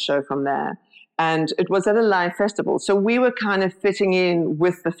broadcast show from there, and it was at a live festival. So we were kind of fitting in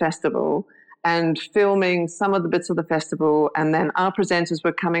with the festival and filming some of the bits of the festival, and then our presenters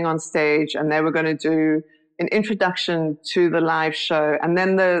were coming on stage and they were going to do an introduction to the live show, and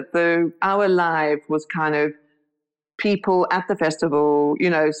then our live was kind of people at the festival,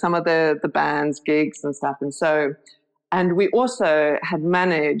 some of the band's gigs and stuff, and we also had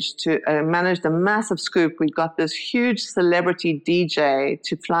managed a massive scoop. We got this huge celebrity DJ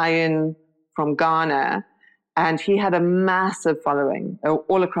to fly in from Ghana, and he had a massive following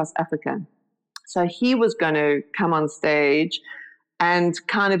all across Africa. So he was going to come on stage and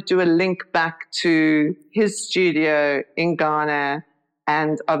kind of do a link back to his studio in Ghana.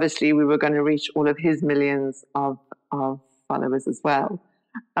 And obviously we were going to reach all of his millions of followers as well.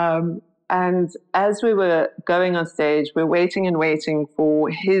 And as we were going on stage, we're waiting for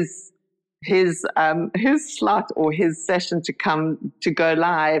his slot or his session to go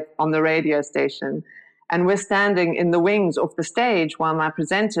live on the radio station. And we're standing in the wings of the stage while my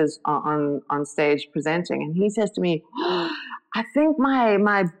presenters are on stage presenting. And he says to me, I think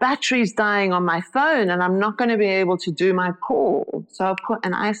my battery's dying on my phone and I'm not going to be able to do my call. So of course,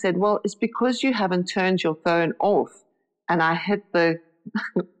 and I said, well, it's because you haven't turned your phone off. And I hit the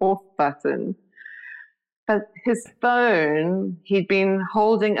off button. But his phone, he'd been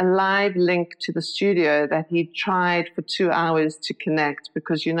holding a live link to the studio that he'd tried for 2 hours to connect,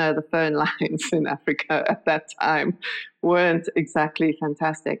 because the phone lines in Africa at that time weren't exactly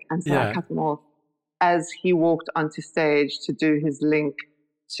fantastic. And so I cut him off as he walked onto stage to do his link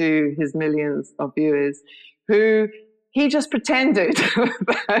to his millions of viewers, who he just pretended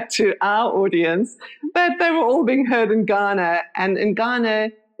to our audience that they were all being heard in Ghana. And in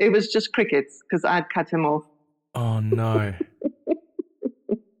Ghana, it was just crickets because I'd cut him off. Oh, no.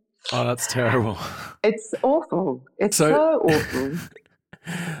 Oh, that's terrible. It's awful. It's so awful.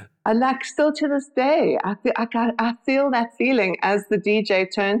 And still to this day, I feel that feeling as the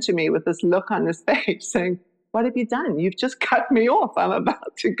DJ turned to me with this look on his face saying, what have you done? You've just cut me off. I'm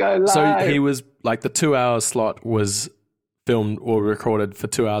about to go live. So he was like, the 2 hour slot was filmed or recorded for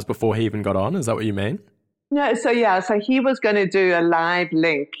 2 hours before he even got on. Is that what you mean? No. So he was going to do a live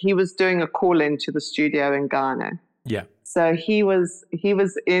link. He was doing a call in to the studio in Ghana. Yeah. So he was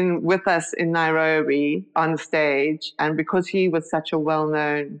in with us in Nairobi on stage. And because he was such a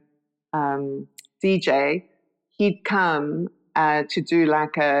well-known DJ, he'd come to do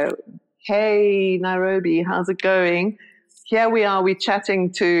like a, hey, Nairobi, how's it going? Here we are, we're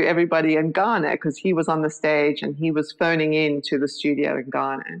chatting to everybody in Ghana, because he was on the stage and he was phoning in to the studio in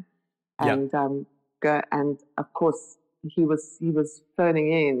Ghana. And and of course he was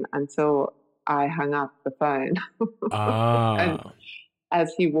phoning in until I hung up the phone. And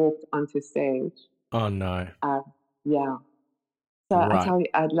as he walked onto stage. Oh no. Yeah. So right. I tell you,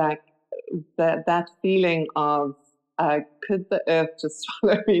 I'd like that feeling of could the earth just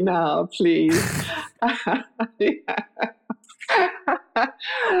swallow me now, please?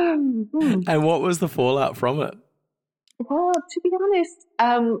 And what was the fallout from it? Well, to be honest,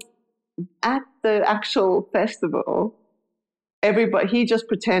 at the actual festival, he just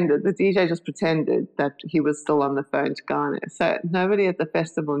pretended, the DJ just pretended that he was still on the phone to Ghana. So nobody at the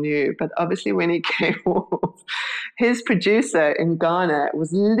festival knew. But obviously when he came off, his producer in Ghana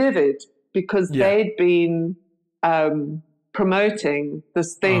was livid because they'd been promoting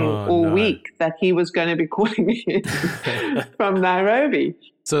this thing all week that he was going to be calling in from Nairobi.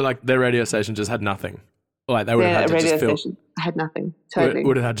 So like their radio station just had nothing. Like they would have had to just fill. Had nothing. Totally.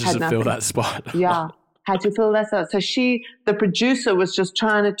 Would have had to just fill that spot. Yeah. Had to fill that spot. So the producer was just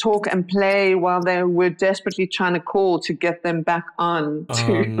trying to talk and play while they were desperately trying to call to get them back on.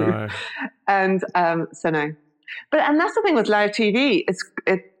 No. And so no. And that's the thing with live TV.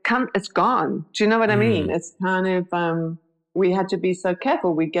 It's gone. Do you know what I mean? It's kind of we had to be so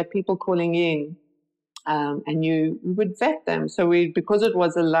careful. We'd get people calling in, and you would vet them. So because it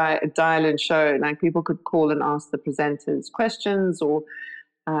was a dial-in show, like people could call and ask the presenters questions, or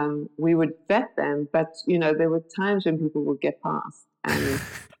we would vet them. But there were times when people would get past, and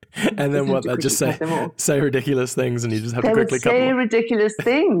And then what? They just say ridiculous things, and you just have to quickly cut them off. They would say ridiculous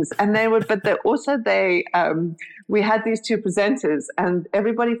things, and we had these two presenters, and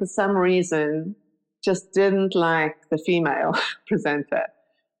everybody for some reason just didn't like the female presenter.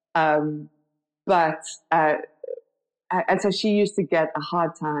 And so she used to get a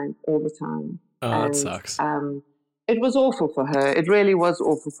hard time all the time. Oh, that sucks. It was awful for her. It really was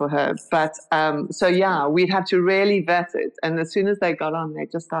awful for her. But we'd have to really vet it. And as soon as they got on, they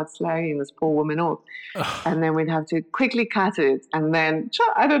just start slagging this poor woman off. And then we'd have to quickly cut it. And then,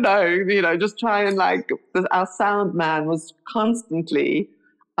 I don't know, just try and our sound man was constantly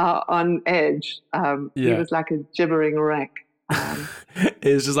on edge. He was like a gibbering wreck.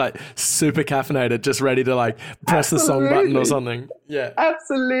 It was just super caffeinated, just ready to press the song button or something. Yeah,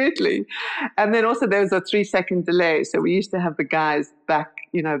 absolutely. And then also there was a 3-second delay, so we used to have the guys back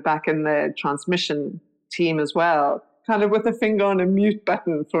in the transmission team as well, kind of with a finger on a mute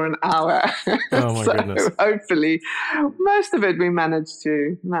button for an hour. Oh my goodness! Hopefully, most of it we managed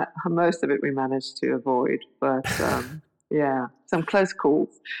to avoid, but some close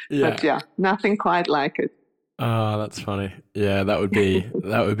calls. Yeah. But nothing quite like it. Oh, that's funny. Yeah, that would be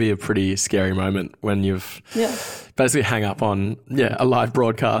a pretty scary moment when you've basically hang up on a live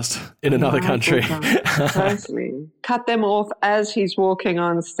broadcast in another country. Totally. Cut them off as he's walking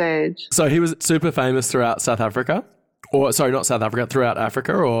on stage. So he was super famous throughout South Africa? Or sorry, not South Africa, throughout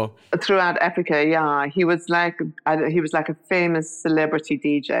Africa or? Throughout Africa, yeah. He was like a famous celebrity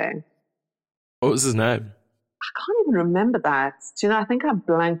DJ. What was his name? I can't even remember that. Do you know, I think I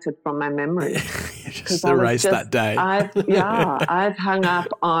blanked it from my memory. You just erased that day. I've hung up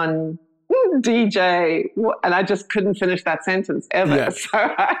on DJ and I just couldn't finish that sentence ever. Yeah. So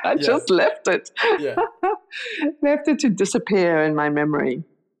I just left it. Yeah. Left it to disappear in my memory.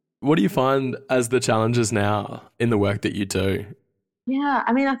 What do you find as the challenges now in the work that you do? Yeah,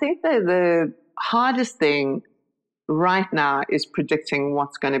 I mean, I think the hardest thing right now is predicting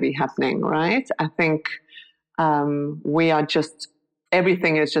what's going to be happening, right? I think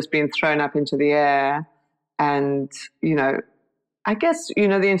everything has just been thrown up into the air. And, I guess, the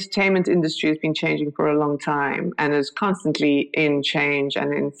entertainment industry has been changing for a long time and is constantly in change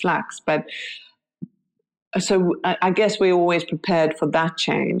and in flux. But so I guess we're always prepared for that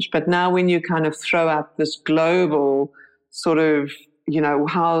change. But now when you kind of throw up this global sort of,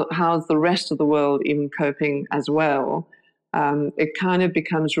 how's the rest of the world even coping as well? It kind of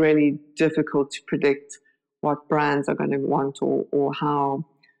becomes really difficult to predict what brands are going to want or how,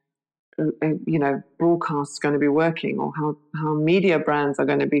 broadcast is going to be working or how media brands are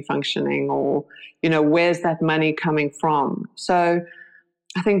going to be functioning or, where's that money coming from? So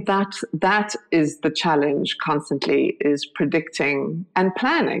I think that is the challenge constantly, is predicting and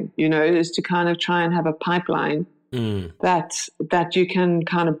planning, is to kind of try and have a pipeline that you can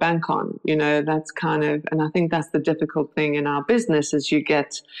kind of bank on, that's kind of, and I think that's the difficult thing in our business is you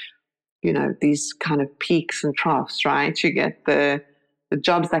get, these kind of peaks and troughs, right? You get the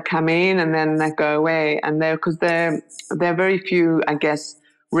jobs that come in and then that go away. And because there are very few, I guess,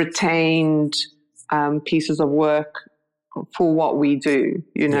 retained pieces of work for what we do,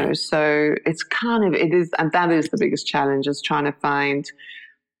 So it's and that is the biggest challenge, is trying to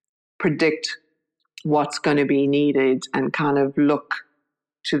predict what's going to be needed and kind of look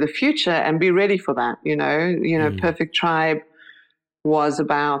to the future and be ready for that, Perfect Tribe was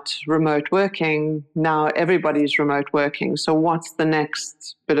about remote working. Now everybody's remote working. So what's the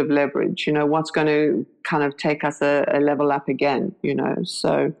next bit of leverage? What's going to kind of take us a level up again,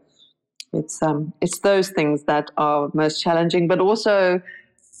 So it's those things that are most challenging, but also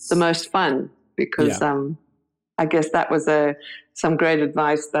the most fun because I guess that was some great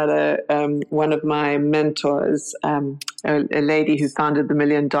advice that one of my mentors, a lady who founded the $1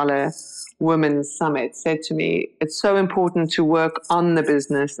 Million Women's Summit, said to me, it's so important to work on the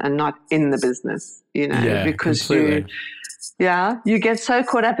business and not in the business, because completely. You get so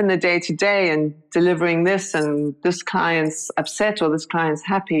caught up in the day to day and delivering this and this client's upset or this client's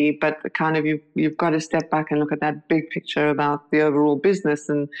happy, but kind of you've got to step back and look at that big picture about the overall business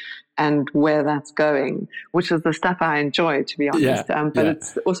and where that's going, which is the stuff I enjoy, to be honest. But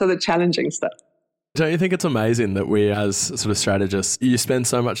it's also the challenging stuff. Don't you think it's amazing that we as sort of strategists, you spend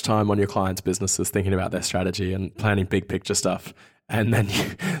so much time on your clients' businesses thinking about their strategy and planning big picture stuff, and then you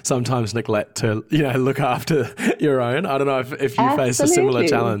sometimes neglect to, look after your own? I don't know if you face a similar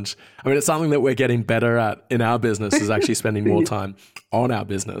challenge. I mean, it's something that we're getting better at in our business, is actually spending more time on our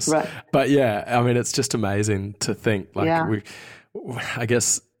business. Right. But it's just amazing to think I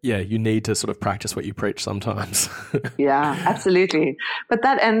guess, you need to sort of practice what you preach sometimes. Yeah, absolutely. But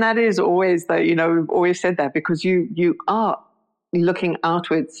that is always we've always said that, because you are looking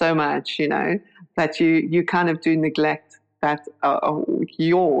outward so much, that you kind of do neglect that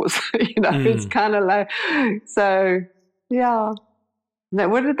yours. It's kind of like, so yeah. Now,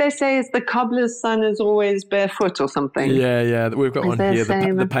 what did they say? Is the cobbler's son is always barefoot or something? Yeah. We've got one here.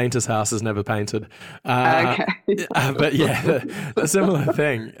 The painter's house is never painted. Okay. But yeah, a similar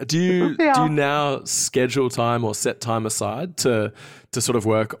thing. Do you now schedule time or set time aside to sort of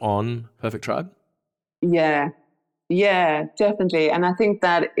work on Perfect Tribe? Yeah, definitely. And I think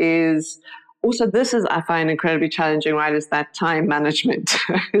that is also, I find incredibly challenging, right? Is that time management.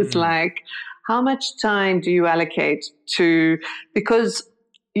 It's like, how much time do you allocate to, because,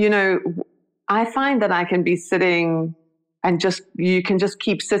 I find that I can be sitting and you can just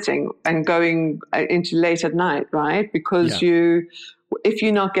keep sitting and going into late at night, right? Because if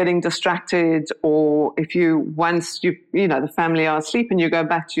you're not getting distracted, or if once the family are asleep and you go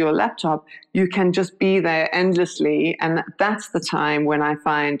back to your laptop, you can just be there endlessly. And that's the time when I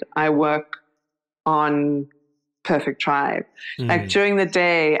find I work on Perfect Tribe. Like during the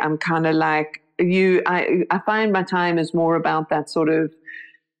day, I'm kind of like I find my time is more about that sort of,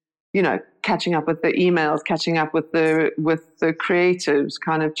 catching up with the emails, catching up with the creatives,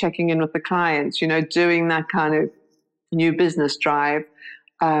 kind of checking in with the clients, doing that kind of new business drive.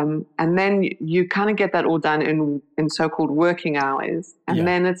 And then you kind of get that all done in so-called working hours. And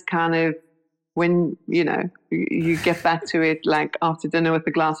then it's kind of when, you get back to it, like after dinner with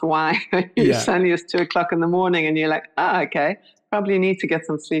a glass of wine, suddenly it's 2:00 in the morning and you're like, okay, probably need to get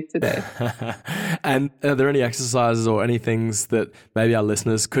some sleep today. And are there any exercises or any things that maybe our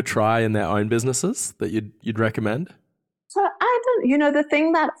listeners could try in their own businesses that you'd recommend? So the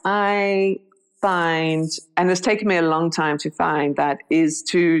thing that I find, and it's taken me a long time to find, that is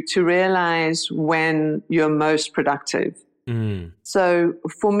to realize when you're most productive. So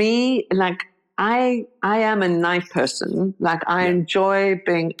for me, like I am a night person. Like I enjoy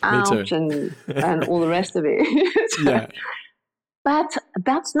being out and all the rest of it. But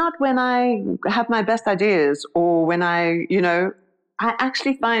that's not when I have my best ideas, or when I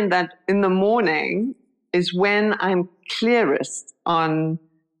actually find that in the morning is when I'm clearest on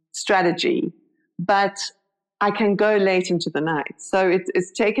strategy, but I can go late into the night. So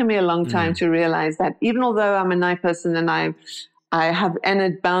it's taken me a long time to realize that even although I'm a night person and I have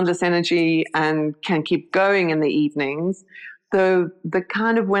boundless energy and can keep going in the evenings, the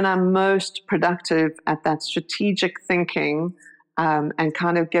kind of when I'm most productive at that strategic thinking and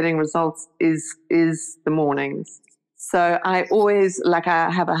kind of getting results is the mornings. So I always, I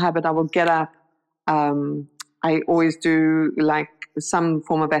have a habit, I will get up. I always do like some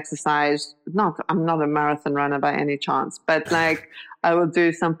form of exercise. I'm not a marathon runner by any chance, but like I will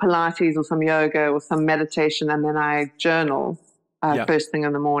do some Pilates or some yoga or some meditation, and then I journal first thing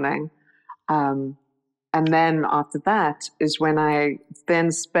in the morning. And then after that is when I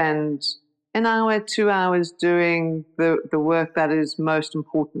then spend an hour, 2 hours doing the work that is most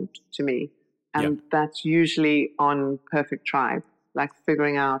important to me. And that's usually on Perfect Tribe, like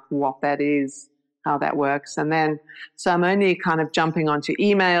figuring out what that is, how that works. And then, so I'm only kind of jumping onto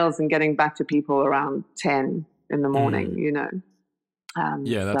emails and getting back to people around 10 in the morning,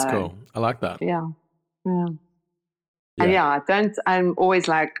 that's cool. I like that. Yeah. And I'm always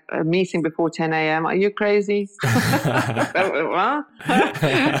like a meeting before 10 a.m. Are you crazy? Who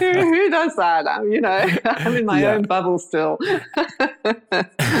does that? I'm in my own bubble still.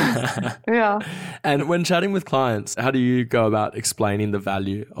 And when chatting with clients, how do you go about explaining the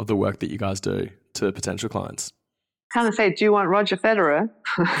value of the work that you guys do to potential clients? Kind of say, do you want Roger Federer?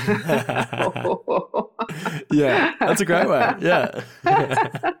 Yeah, that's a great way. Yeah.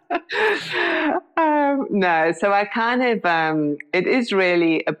 No, so I kind of, it is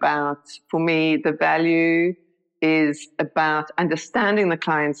really about, for me, the value is about understanding the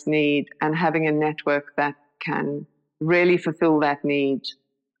client's need and having a network that can really fulfill that need,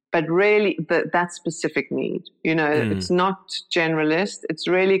 but really that specific need. It's not generalist. It's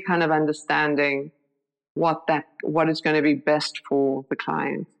really kind of understanding what is going to be best for the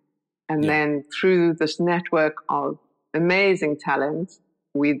client. And then through this network of amazing talent,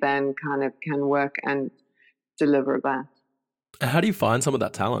 we then kind of can work and deliver that. How do you find some of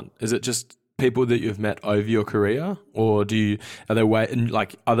that talent? Is it just people that you've met over your career, or are there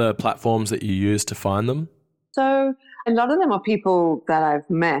other platforms that you use to find them? So a lot of them are people that I've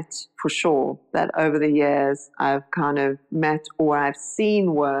met, for sure, that over the years I've kind of met, or I've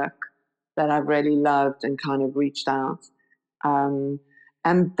seen work that I've really loved and kind of reached out. And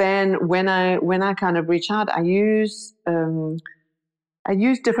then when I kind of reach out, I use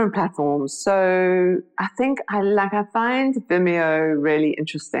different platforms. So I think I find Vimeo really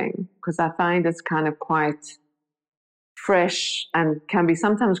interesting, because I find it's kind of quite fresh and can be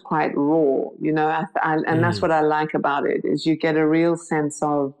sometimes quite raw, and that's what I like about it, is you get a real sense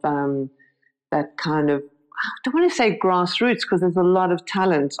of that kind of, I don't want to say grassroots, because there's a lot of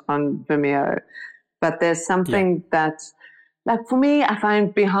talent on Vimeo, but there's something that, like for me, I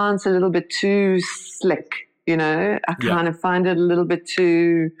find Behance a little bit too slick, I kind of find it a little bit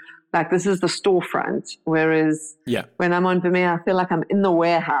too, like this is the storefront, whereas when I'm on Vimeo, I feel like I'm in the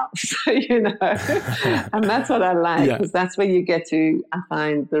warehouse, and that's what I like, because that's where you get to, I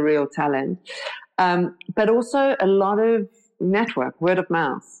find, the real talent. But also a lot of network, word of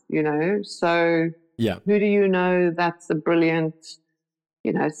mouth, so who do you know that's a brilliant,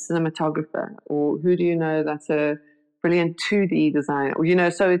 cinematographer, or who do you know that's a brilliant 2D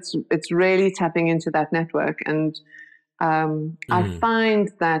designer, so it's really tapping into that network. And I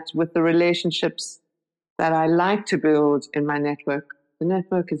find that with the relationships that I like to build in my network, the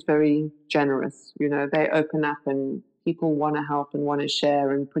network is very generous. They open up and people want to help and want to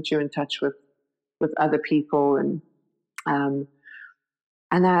share and put you in touch with other people. And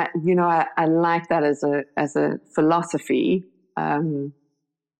I like that as a philosophy,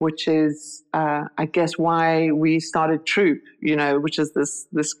 which is, I guess, why we started Troop, which is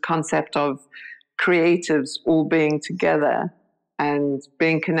this concept of creatives all being together and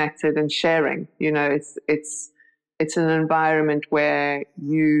being connected and sharing. It's an environment where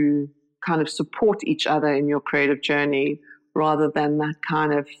you kind of support each other in your creative journey, rather than that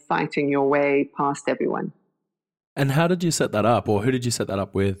kind of fighting your way past everyone. And how did you set that up, or who did you set that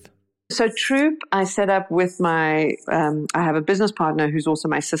up with? So Troop, I set up with my, I have a business partner who's also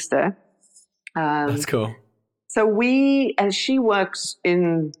my sister. That's cool. So she works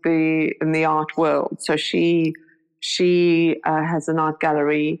in the art world. So she has an art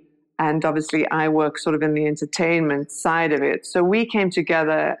gallery, and obviously I work sort of in the entertainment side of it. So we came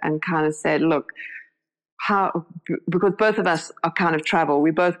together and kind of said, look, because both of us are kind of travel,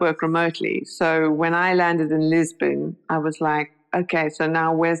 we both work remotely. So when I landed in Lisbon, I was like, okay, so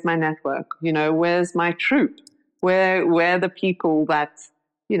now where's my network? Where's my Troop? Where are the people that,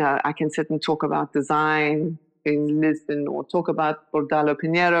 I can sit and talk about design in Lisbon, or talk about Bordalo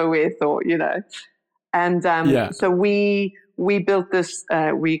Pinheiro with, or, And so we built this,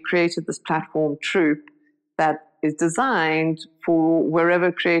 we created this platform, Troop, that is designed for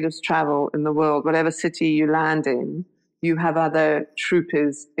wherever creatives travel in the world, whatever city you land in, you have other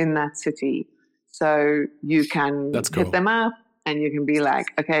troopers in that city. So you can hit them up and you can be like,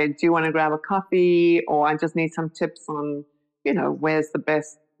 okay, do you want to grab a coffee? Or I just need some tips on, where's the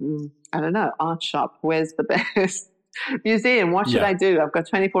best, art shop? Where's the best museum? What should I do? I've got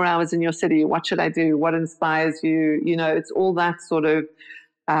 24 hours in your city. What should I do? What inspires you? It's all that sort of,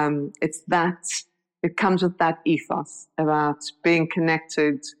 it comes with that ethos about being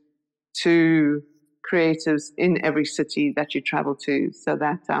connected to creatives in every city that you travel to, so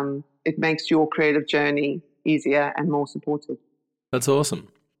that it makes your creative journey easier and more supportive. That's awesome.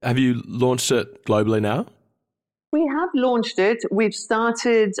 Have you launched it globally now? We have launched it. We've launched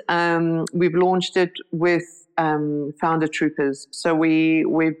it with founder troopers. So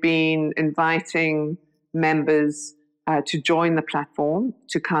we've been inviting members to join the platform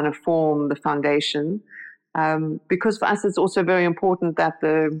to kind of form the foundation. Because for us, it's also very important that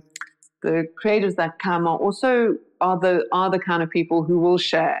the creators that come are the kind of people who will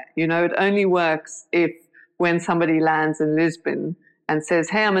share. It only works if when somebody lands in Lisbon and says,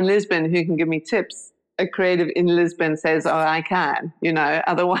 hey, I'm in Lisbon, who can give me tips? A creative in Lisbon says, oh, I can,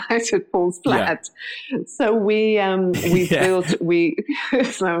 otherwise it falls flat. Yeah. So we built,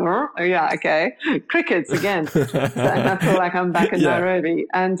 okay. Crickets again. So I feel like I'm back in Nairobi.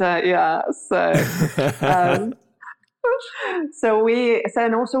 And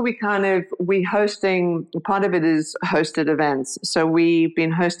we hosting, part of it is hosted events. So we've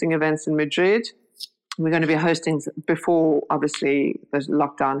been hosting events in Madrid. We're going to be hosting before, obviously, the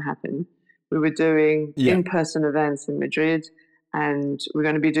lockdown happened. We were doing in-person events in Madrid, and we're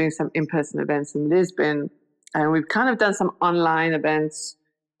going to be doing some in-person events in Lisbon. And we've kind of done some online events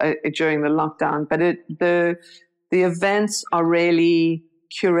during the lockdown, but the events are really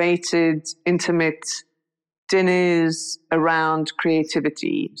curated, intimate dinners around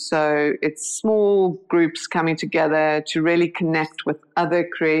creativity. So it's small groups coming together to really connect with other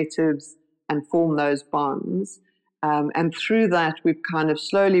creatives and form those bonds. And through that, we've kind of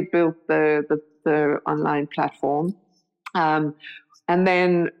slowly built the online platform. And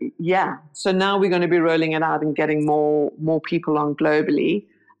then, so now we're going to be rolling it out and getting more people on globally.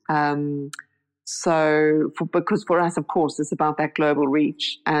 Because for us, of course, it's about that global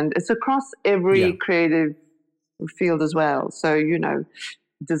reach. And it's across every creative field as well. So,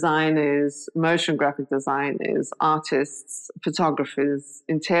 designers, motion graphic designers, artists, photographers,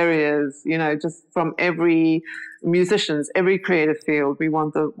 interiors, just from musicians, every creative field. We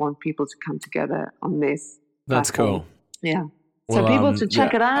want people to come together on this. That's platform. cool. Yeah. Well, So people to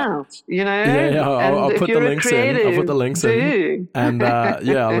check it out, Yeah, I'll put the links in. I'll put the links in. And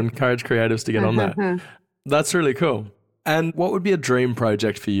I'll encourage creatives to get on that. That's really cool. And what would be a dream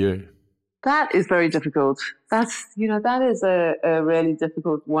project for you? That is very difficult. That is a really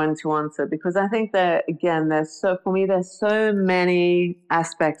difficult one to answer, because I think that, again, there's so many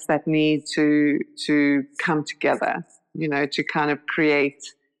aspects that need to come together, to kind of create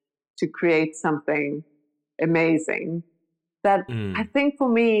something amazing. That I think for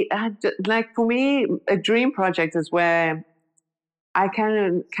me, a dream project is where I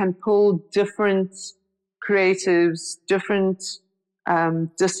can pull different creatives, different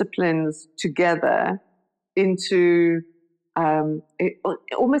disciplines together into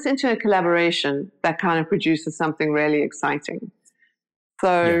almost into a collaboration that kind of produces something really exciting.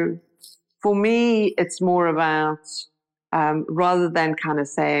 So for me, it's more about rather than kind of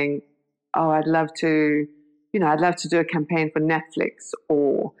saying, oh, I'd love to do a campaign for Netflix,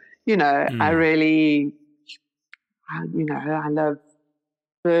 or, I love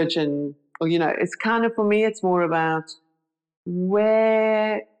Virgin, or, it's kind of, for me, it's more about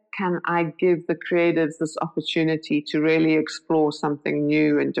where can I give the creatives this opportunity to really explore something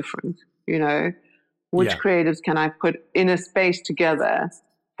new and different, which creatives can I put in a space together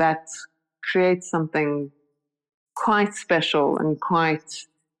that creates something quite special and quite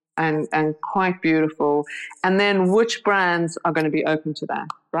beautiful, and then which brands are going to be open to that,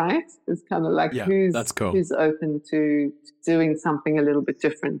 right? It's kind of like who's open to doing something a little bit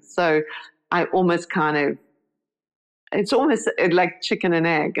different. So I almost it's almost like chicken and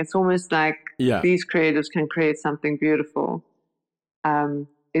egg. It's almost like these creatives can create something beautiful.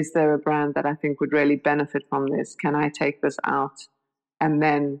 Is there a brand that I think would really benefit from this? Can I take this out and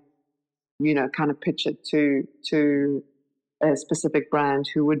then, kind of pitch it to a specific brand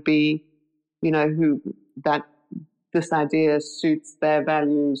who would be, that this idea suits their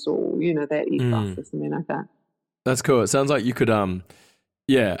values, or, their ethos or something like that. That's cool. It sounds like you could, I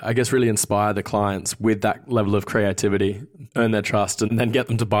guess really inspire the clients with that level of creativity, earn their trust, and then get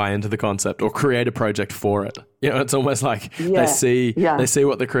them to buy into the concept or create a project for it. It's almost like they see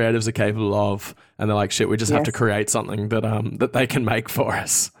what the creatives are capable of, and they're like, shit, we just have to create something that they can make for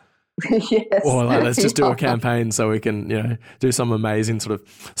us. Yes. Or like, let's just do a campaign so we can, do some amazing sort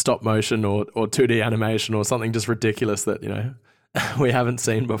of stop motion or 2D animation or something just ridiculous that, we haven't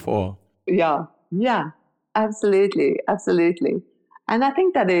seen before. Yeah, absolutely. And I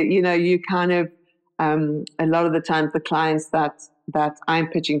think that, you kind of, a lot of the times the clients that I'm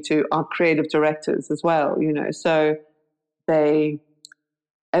pitching to are creative directors as well, so there's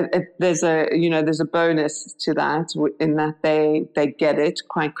a bonus to that, in that they get it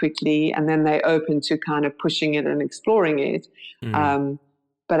quite quickly, and then they're open to kind of pushing it and exploring it.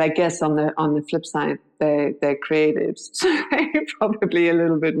 But I guess on the flip side, they're creatives, so they're probably a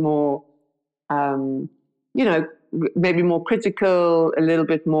little bit more, maybe more critical, a little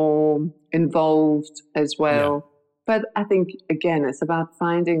bit more involved as well. But I think, again, it's about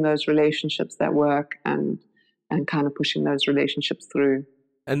finding those relationships that work and kind of pushing those relationships through.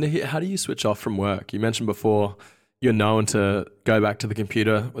 And how do you switch off from work? You mentioned before you're known to go back to the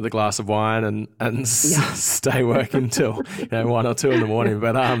computer with a glass of wine and stay working till 1 or 2 in the morning.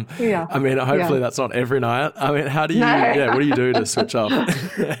 But I mean, hopefully that's not every night. I mean, how do you? What do you do to switch off?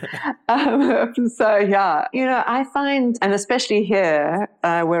 I find, and especially here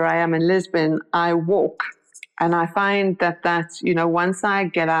where I am in Lisbon, I walk, and I find that once I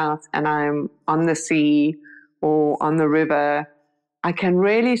get out and I'm on the sea or on the river, I can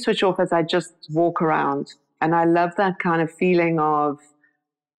really switch off as I just walk around. And I love that kind of feeling of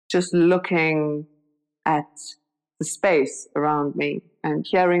just looking at the space around me and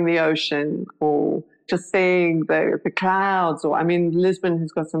hearing the ocean, or just seeing the clouds. Or, I mean, Lisbon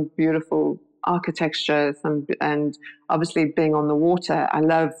has got some beautiful architecture, and obviously being on the water, I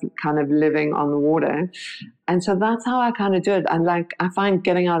love kind of living on the water. And so that's how I kind of do it. I find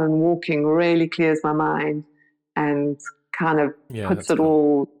getting out and walking really clears my mind and kind of gets it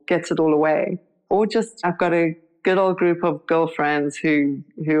all away. Or just, I've got a good old group of girlfriends who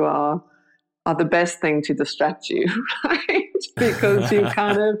are the best thing to distract you, right? Because you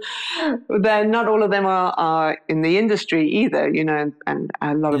kind of, then not all of them are in the industry either, and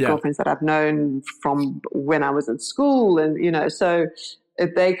a lot of girlfriends that I've known from when I was at school, and, so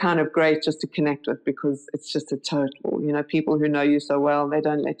they're kind of great just to connect with, because it's just a total, people who know you so well, they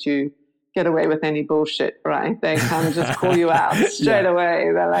don't let you get away with any bullshit, right? They kind of just call you out straight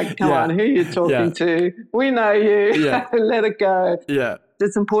away. They're like, come on, who are you talking to? We know you. Let it go. Yeah.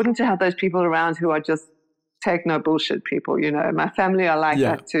 It's important to have those people around who are just take no bullshit people. My family are like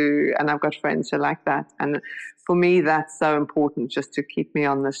that too. And I've got friends who are like that. And for me, that's so important, just to keep me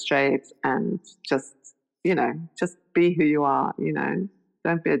on the straight and just be who you are,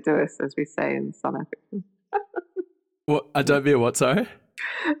 Don't be a doers, as we say in South Africa. What? Don't be a what, sorry?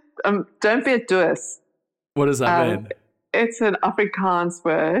 Don't be a doers. What does that mean? It's an Afrikaans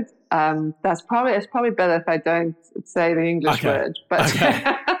word. It's probably better if I don't say the English word. But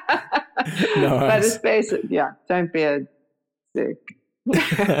no but it's basic. Yeah, don't be a dick.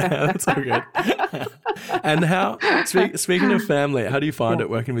 That's all good. And speaking of family, how do you find it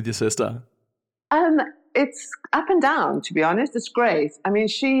working with your sister? It's up and down, to be honest. It's great. I mean,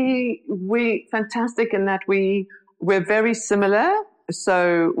 we fantastic in that we're very similar.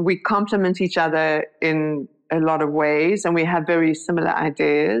 So we complement each other in a lot of ways, and we have very similar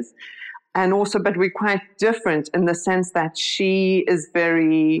ideas. And also, but we're quite different in the sense that she is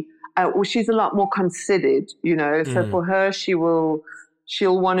she's a lot more considered, So for her, she'll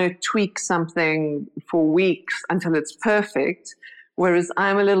want to tweak something for weeks until it's perfect. Whereas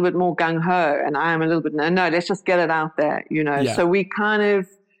I'm a little bit more gung-ho, and I'm a little bit, no, let's just get it out there, Yeah. So we kind of,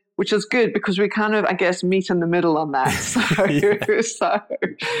 which is good because we kind of, I guess, meet in the middle on that. So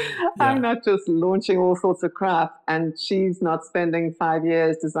I'm not just launching all sorts of crap, and she's not spending 5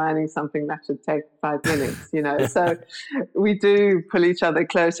 years designing something that should take 5 minutes, So we do pull each other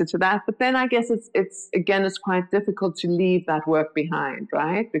closer to that. But then I guess it's quite difficult to leave that work behind,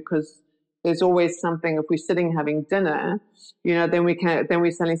 right? Because there's always something. If we're sitting having dinner, then we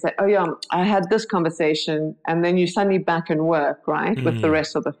suddenly say, oh yeah, I had this conversation, and then you suddenly back in work, right, with the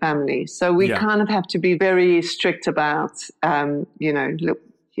rest of the family. So we kind of have to be very strict about, look,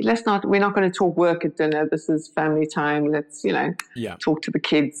 we're not going to talk work at dinner. This is family time. Let's, talk to the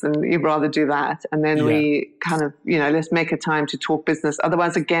kids, and you'd rather do that. And then we kind of, let's make a time to talk business.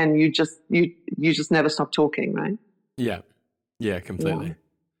 Otherwise, again, you just never stop talking, right? Yeah. Yeah, completely. Yeah.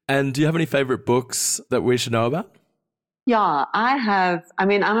 And do you have any favorite books that we should know about? Yeah, I have. I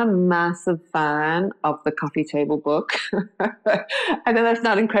mean, I'm a massive fan of the Coffee Table book. I know that's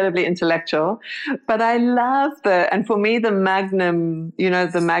not incredibly intellectual, but I love and for me, the Magnum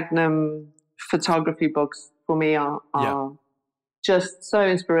photography books for me are just so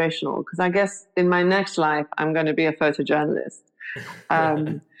inspirational, because I guess in my next life, I'm going to be a photojournalist.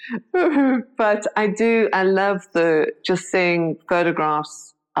 But I love just seeing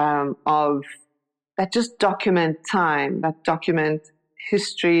photographs of that just document time, that document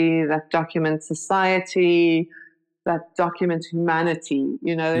history, that document society, that document humanity,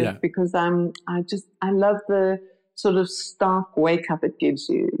 because I love the sort of stark wake up it gives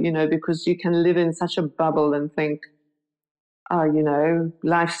you, because you can live in such a bubble and think, oh,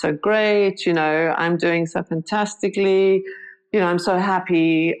 life's so great, I'm doing so fantastically, I'm so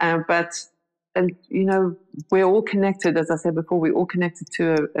happy, and we're all connected, as I said before, we're all connected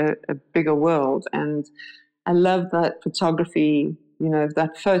to a bigger world. And I love that photography,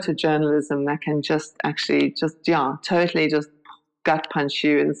 that photojournalism that can just actually totally just gut punch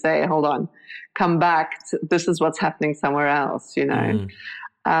you and say, hold on, come back, this is what's happening somewhere else,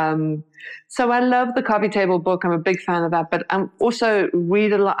 So I love the Coffee Table book. I'm a big fan of that, but I'm also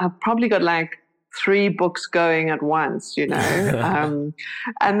read a lot. I've probably got 3 books going at once, and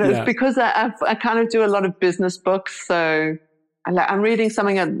it's because I kind of do a lot of business books. So I'm reading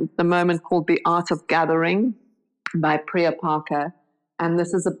something at the moment called The Art of Gathering by Priya Parker. And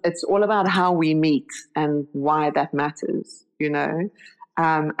it's all about how we meet and why that matters, and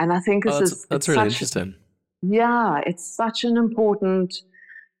I think that's really interesting. Yeah, it's such an important,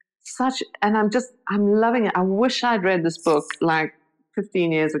 and I'm loving it. I wish I'd read this book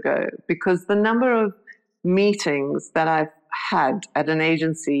 15 years ago, because the number of meetings that I've had at an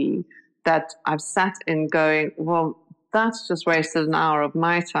agency that I've sat in going, well, that's just wasted an hour of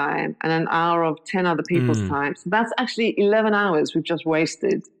my time and an hour of 10 other people's time. So that's actually 11 hours we've just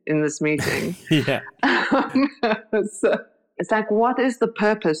wasted in this meeting. Yeah. So it's what is the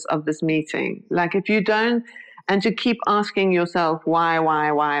purpose of this meeting? If you don't, and to keep asking yourself why?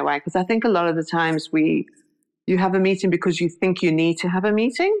 Because I think a lot of the times you have a meeting because you think you need to have a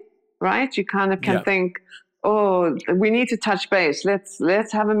meeting, right? You kind of can think, oh, we need to touch base.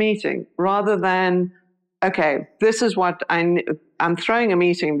 Let's have a meeting, rather than, okay, this is what I'm throwing a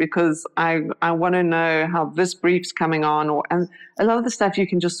meeting because I want to know how this brief's coming on, and a lot of the stuff you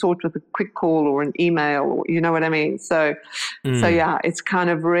can just sort with a quick call or an email, or, you know what I mean? So it's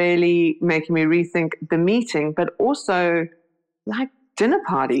kind of really making me rethink the meeting, but also dinner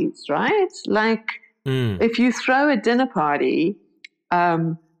parties, right? Like if you throw a dinner party,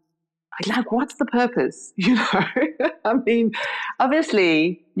 like, what's the purpose? You know, I mean,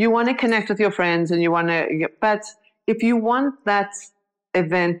 obviously you want to connect with your friends and you want to, but if you want that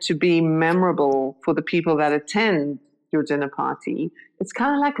event to be memorable for the people that attend your dinner party, it's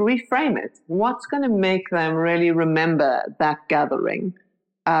kind of like reframe it. What's going to make them really remember that gathering?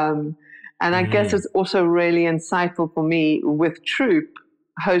 And I guess it's also really insightful for me with Troop,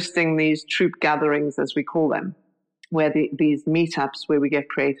 hosting these Troop gatherings, as we call them, where these meetups where we get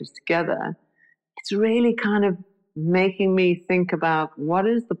creatives together. It's really kind of making me think about what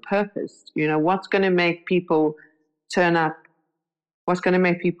is the purpose? You know, what's going to make people turn up? What's going to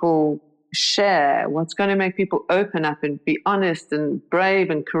make people share? What's going to make people open up and be honest and brave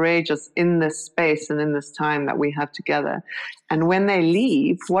and courageous in this space and in this time that we have together? And when they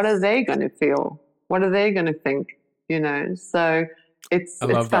leave, what are they going to feel? What are they going to think? You know, so it's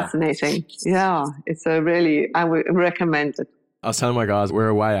fascinating. Yeah, it's I would recommend it. I was telling my guys, we were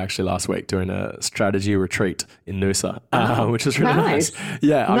away actually last week doing a strategy retreat in Noosa, which is really nice.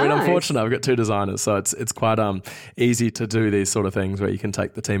 Yeah, I mean, unfortunately, I've got 2 designers, so it's quite easy to do these sort of things where you can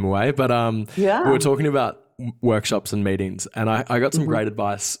take the team away. But we were talking about workshops and meetings, and I got some great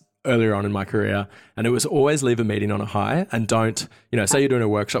advice earlier on in my career, and it was always leave a meeting on a high, and don't, say you're doing a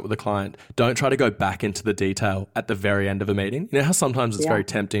workshop with a client, don't try to go back into the detail at the very end of a meeting. You know how sometimes it's very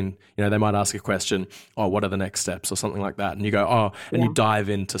tempting, they might ask a question, what are the next steps or something like that, and you go, and you dive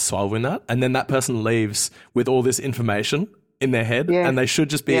into solving that, and then that person leaves with all this information in their head, and they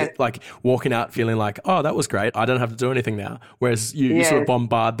should just be like walking out feeling like, that was great, I don't have to do anything now. Whereas you sort of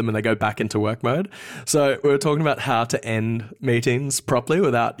bombard them and they go back into work mode. So we were talking about how to end meetings properly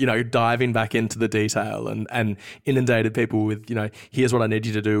without, diving back into the detail and inundated people with, here's what I need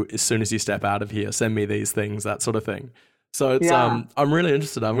you to do as soon as you step out of here, send me these things, that sort of thing. So it's I'm really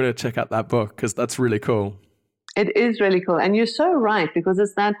interested. I'm going to check out that book because that's really cool. It is really cool. And you're so right, because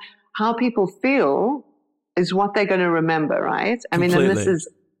it's that how people feel is what they're going to remember, right? I mean, and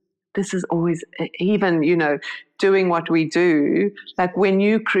this is always, even, doing what we do, like when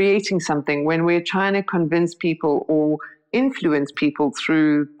you're creating something, when we're trying to convince people or influence people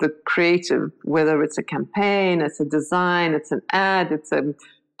through the creative, whether it's a campaign, it's a design, it's an ad, it's a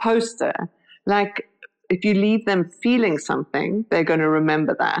poster, like if you leave them feeling something, they're going to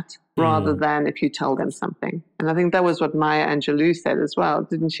remember that rather than if you tell them something. And I think that was what Maya Angelou said as well,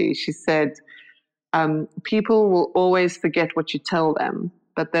 didn't she? She said, people will always forget what you tell them,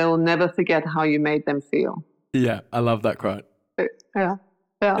 but they'll never forget how you made them feel. Yeah, I love that quote. Yeah.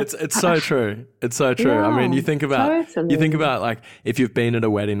 It's so true. It's so true. Yeah, I mean, you think about like if you've been at a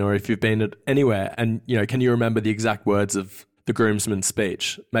wedding or if you've been at anywhere, and can you remember the exact words of the groomsman's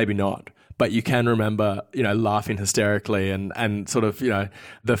speech? Maybe not, but you can remember, laughing hysterically and sort of,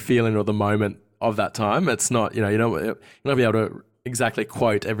 the feeling or the moment of that time. It's not, you're not be able to exactly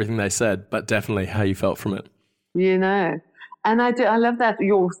quote everything they said, but definitely how you felt from it. And I love that,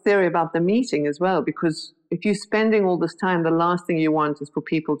 your theory about the meeting as well, because if you're spending all this time, the last thing you want is for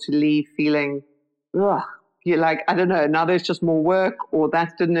people to leave feeling, you're like, I don't know, now there's just more work, or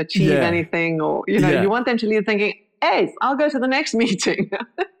that didn't achieve anything, or, you want them to leave thinking, hey, I'll go to the next meeting.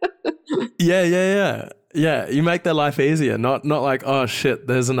 Yeah, you make their life easier, not like, oh shit,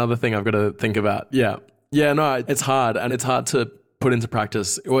 there's another thing I've got to think about. Yeah, no, it's hard, and it's hard to put into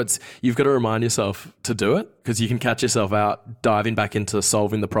practice. You've got to remind yourself to do it, because you can catch yourself out diving back into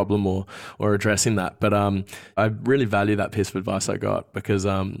solving the problem or addressing that. But I really value that piece of advice I got, because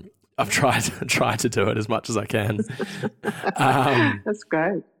I've tried to do it as much as I can. That's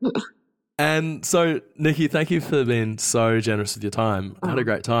great. And so, Nikki, thank you for being so generous with your time. I had a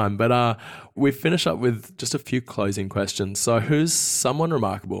great time. But we finish up with just a few closing questions. So who's someone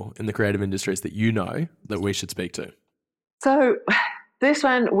remarkable in the creative industries that you know that we should speak to? So this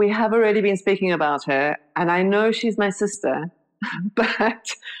one, we have already been speaking about her, and I know she's my sister, but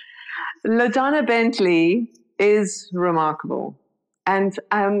LaDonna Bentley is remarkable. And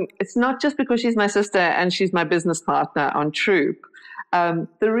it's not just because she's my sister and she's my business partner on Troop.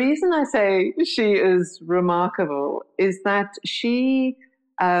 The reason I say she is remarkable is that she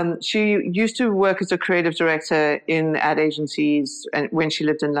used to work as a creative director in ad agencies when she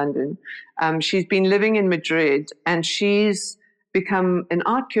lived in London. She's been living in Madrid, and she's become an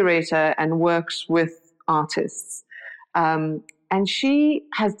art curator and works with artists. And she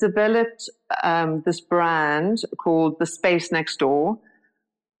has developed this brand called The Space Next Door,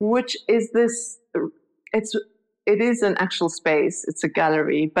 which is it is an actual space. It's a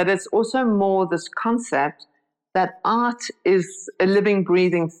gallery, but it's also more this concept that art is a living,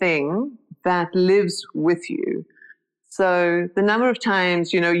 breathing thing that lives with you. So the number of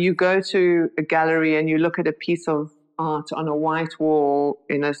times, you go to a gallery and you look at a piece of art on a white wall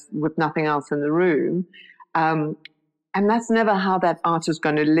with nothing else in the room, and that's never how that art is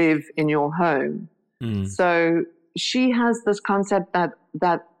going to live in your home. So she has this concept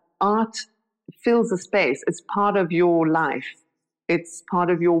that art fills a space. It's part of your life. It's part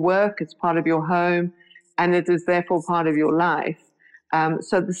of your work. It's part of your home, and it is therefore part of your life.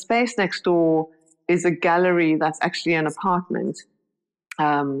 So the space next door is a gallery that's actually an apartment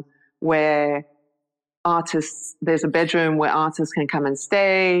where there's a bedroom where artists can come and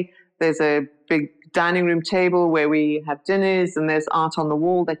stay. There's a big dining room table where we have dinners, and there's art on the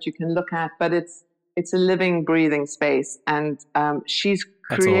wall that you can look at. But it's a living, breathing space. And she's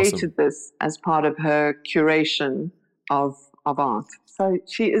created this as part of her curation of art. So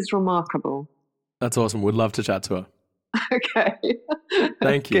she is remarkable. That's awesome. Would love to chat to her. Okay.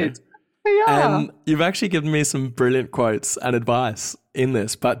 Thank you. Good. Yeah. And you've actually given me some brilliant quotes and advice in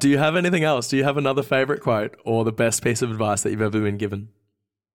this, but do you have anything else? Do you have another favorite quote or the best piece of advice that you've ever been given?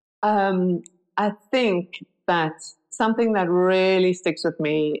 I think that something that really sticks with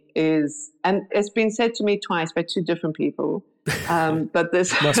me is, and it's been said to me twice by two different people, but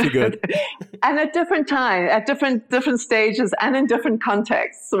this must be good. And at different times, at different stages and in different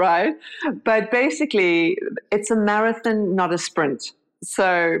contexts, right? But basically, it's a marathon, not a sprint.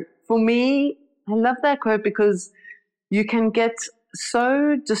 So for me, I love that quote because you can get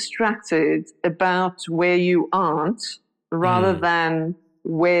so distracted about where you aren't rather than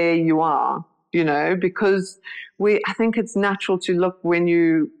where you are, because I think it's natural to look when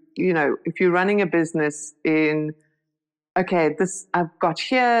if you're running a business in, okay, this I've got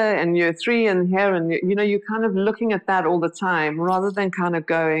here and year 3 and here, and you're kind of looking at that all the time rather than kind of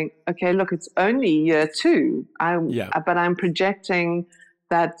going, okay, look, it's only year 2. But I'm projecting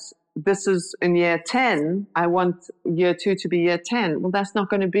that this is in year 10. I want year 2 to be year 10. Well, that's not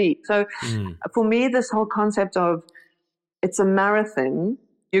going to be. So for me, this whole concept of it's a marathon.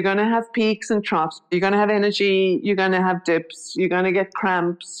 You're going to have peaks and troughs. You're going to have energy. You're going to have dips. You're going to get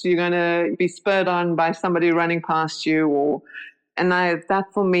cramps. You're going to be spurred on by somebody running past you. That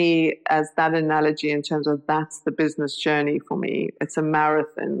for me, as that analogy in terms of that's the business journey for me. It's a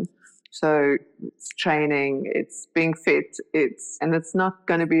marathon. So it's training, it's being fit, and it's not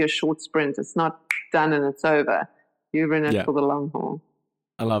going to be a short sprint. It's not done and it's over. You're in it for the long haul.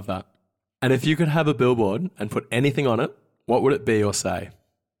 I love that. And if you could have a billboard and put anything on it, what would it be or say?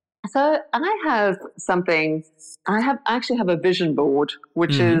 So I have something. I actually have a vision board,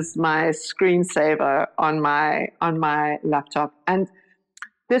 which is my screensaver on my laptop. And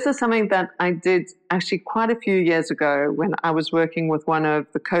this is something that I did actually quite a few years ago when I was working with one of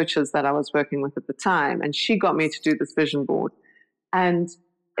the coaches that I was working with at the time. And she got me to do this vision board. And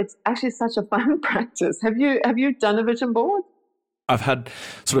it's actually such a fun practice. Have you done a vision board? I've had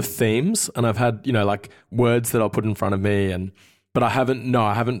sort of themes, and I've had, like words that I'll put in front of me, but I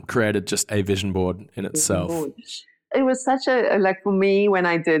haven't created just a vision board in itself. It was such for me, when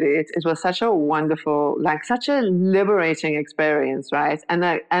I did it, it was such a wonderful, such a liberating experience, right?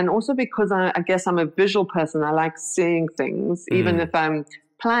 And also because I guess I'm a visual person, I like seeing things, even if I'm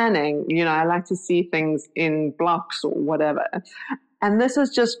planning, I like to see things in blocks or whatever. And this is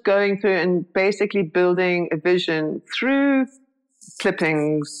just going through and basically building a vision through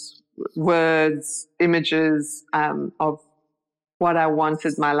clippings, words, images of what I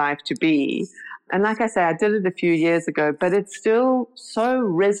wanted my life to be. And like I say, I did it a few years ago, but it still so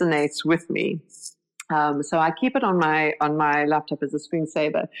resonates with me. So I keep it on my laptop as a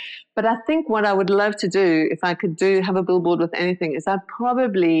screensaver. But I think what I would love to do, if I could have a billboard with anything, is I'd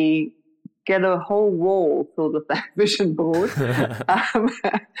probably get a whole wall filled with that vision board.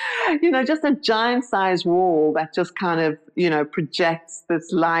 Just a giant size wall that just kind of, projects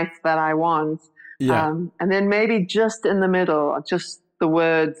this life that I want. Yeah. And then maybe just in the middle, just the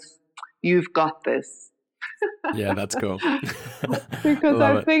words, "You've got this." Yeah, that's cool. Because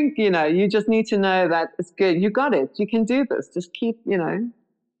I think, you just need to know that it's good. You got it. You can do this. Just keep,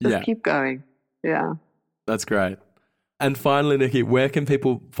 keep going. Yeah. That's great. And finally, Nikki, where can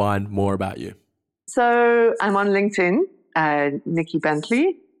people find more about you? So I'm on LinkedIn, Nikki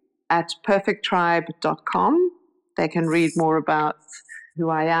Bentley, at perfecttribe.com. They can read more about who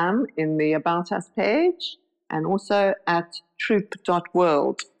I am in the About Us page, and also at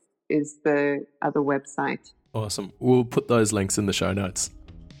troop.world is the other website. Awesome. We'll put those links in the show notes.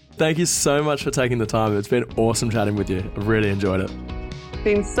 Thank you so much for taking the time. It's been awesome chatting with you. I've really enjoyed it. It's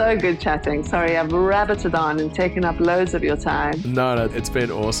been so good chatting. Sorry, I've rabbited on and taken up loads of your time. No, it's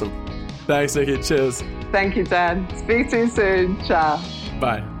been awesome. Thanks, Nikki. Cheers. Thank you, Dan. Speak to you soon. Ciao.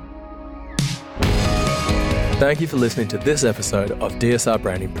 Bye. Thank you for listening to this episode of DSR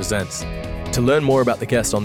Branding Presents. To learn more about the guest on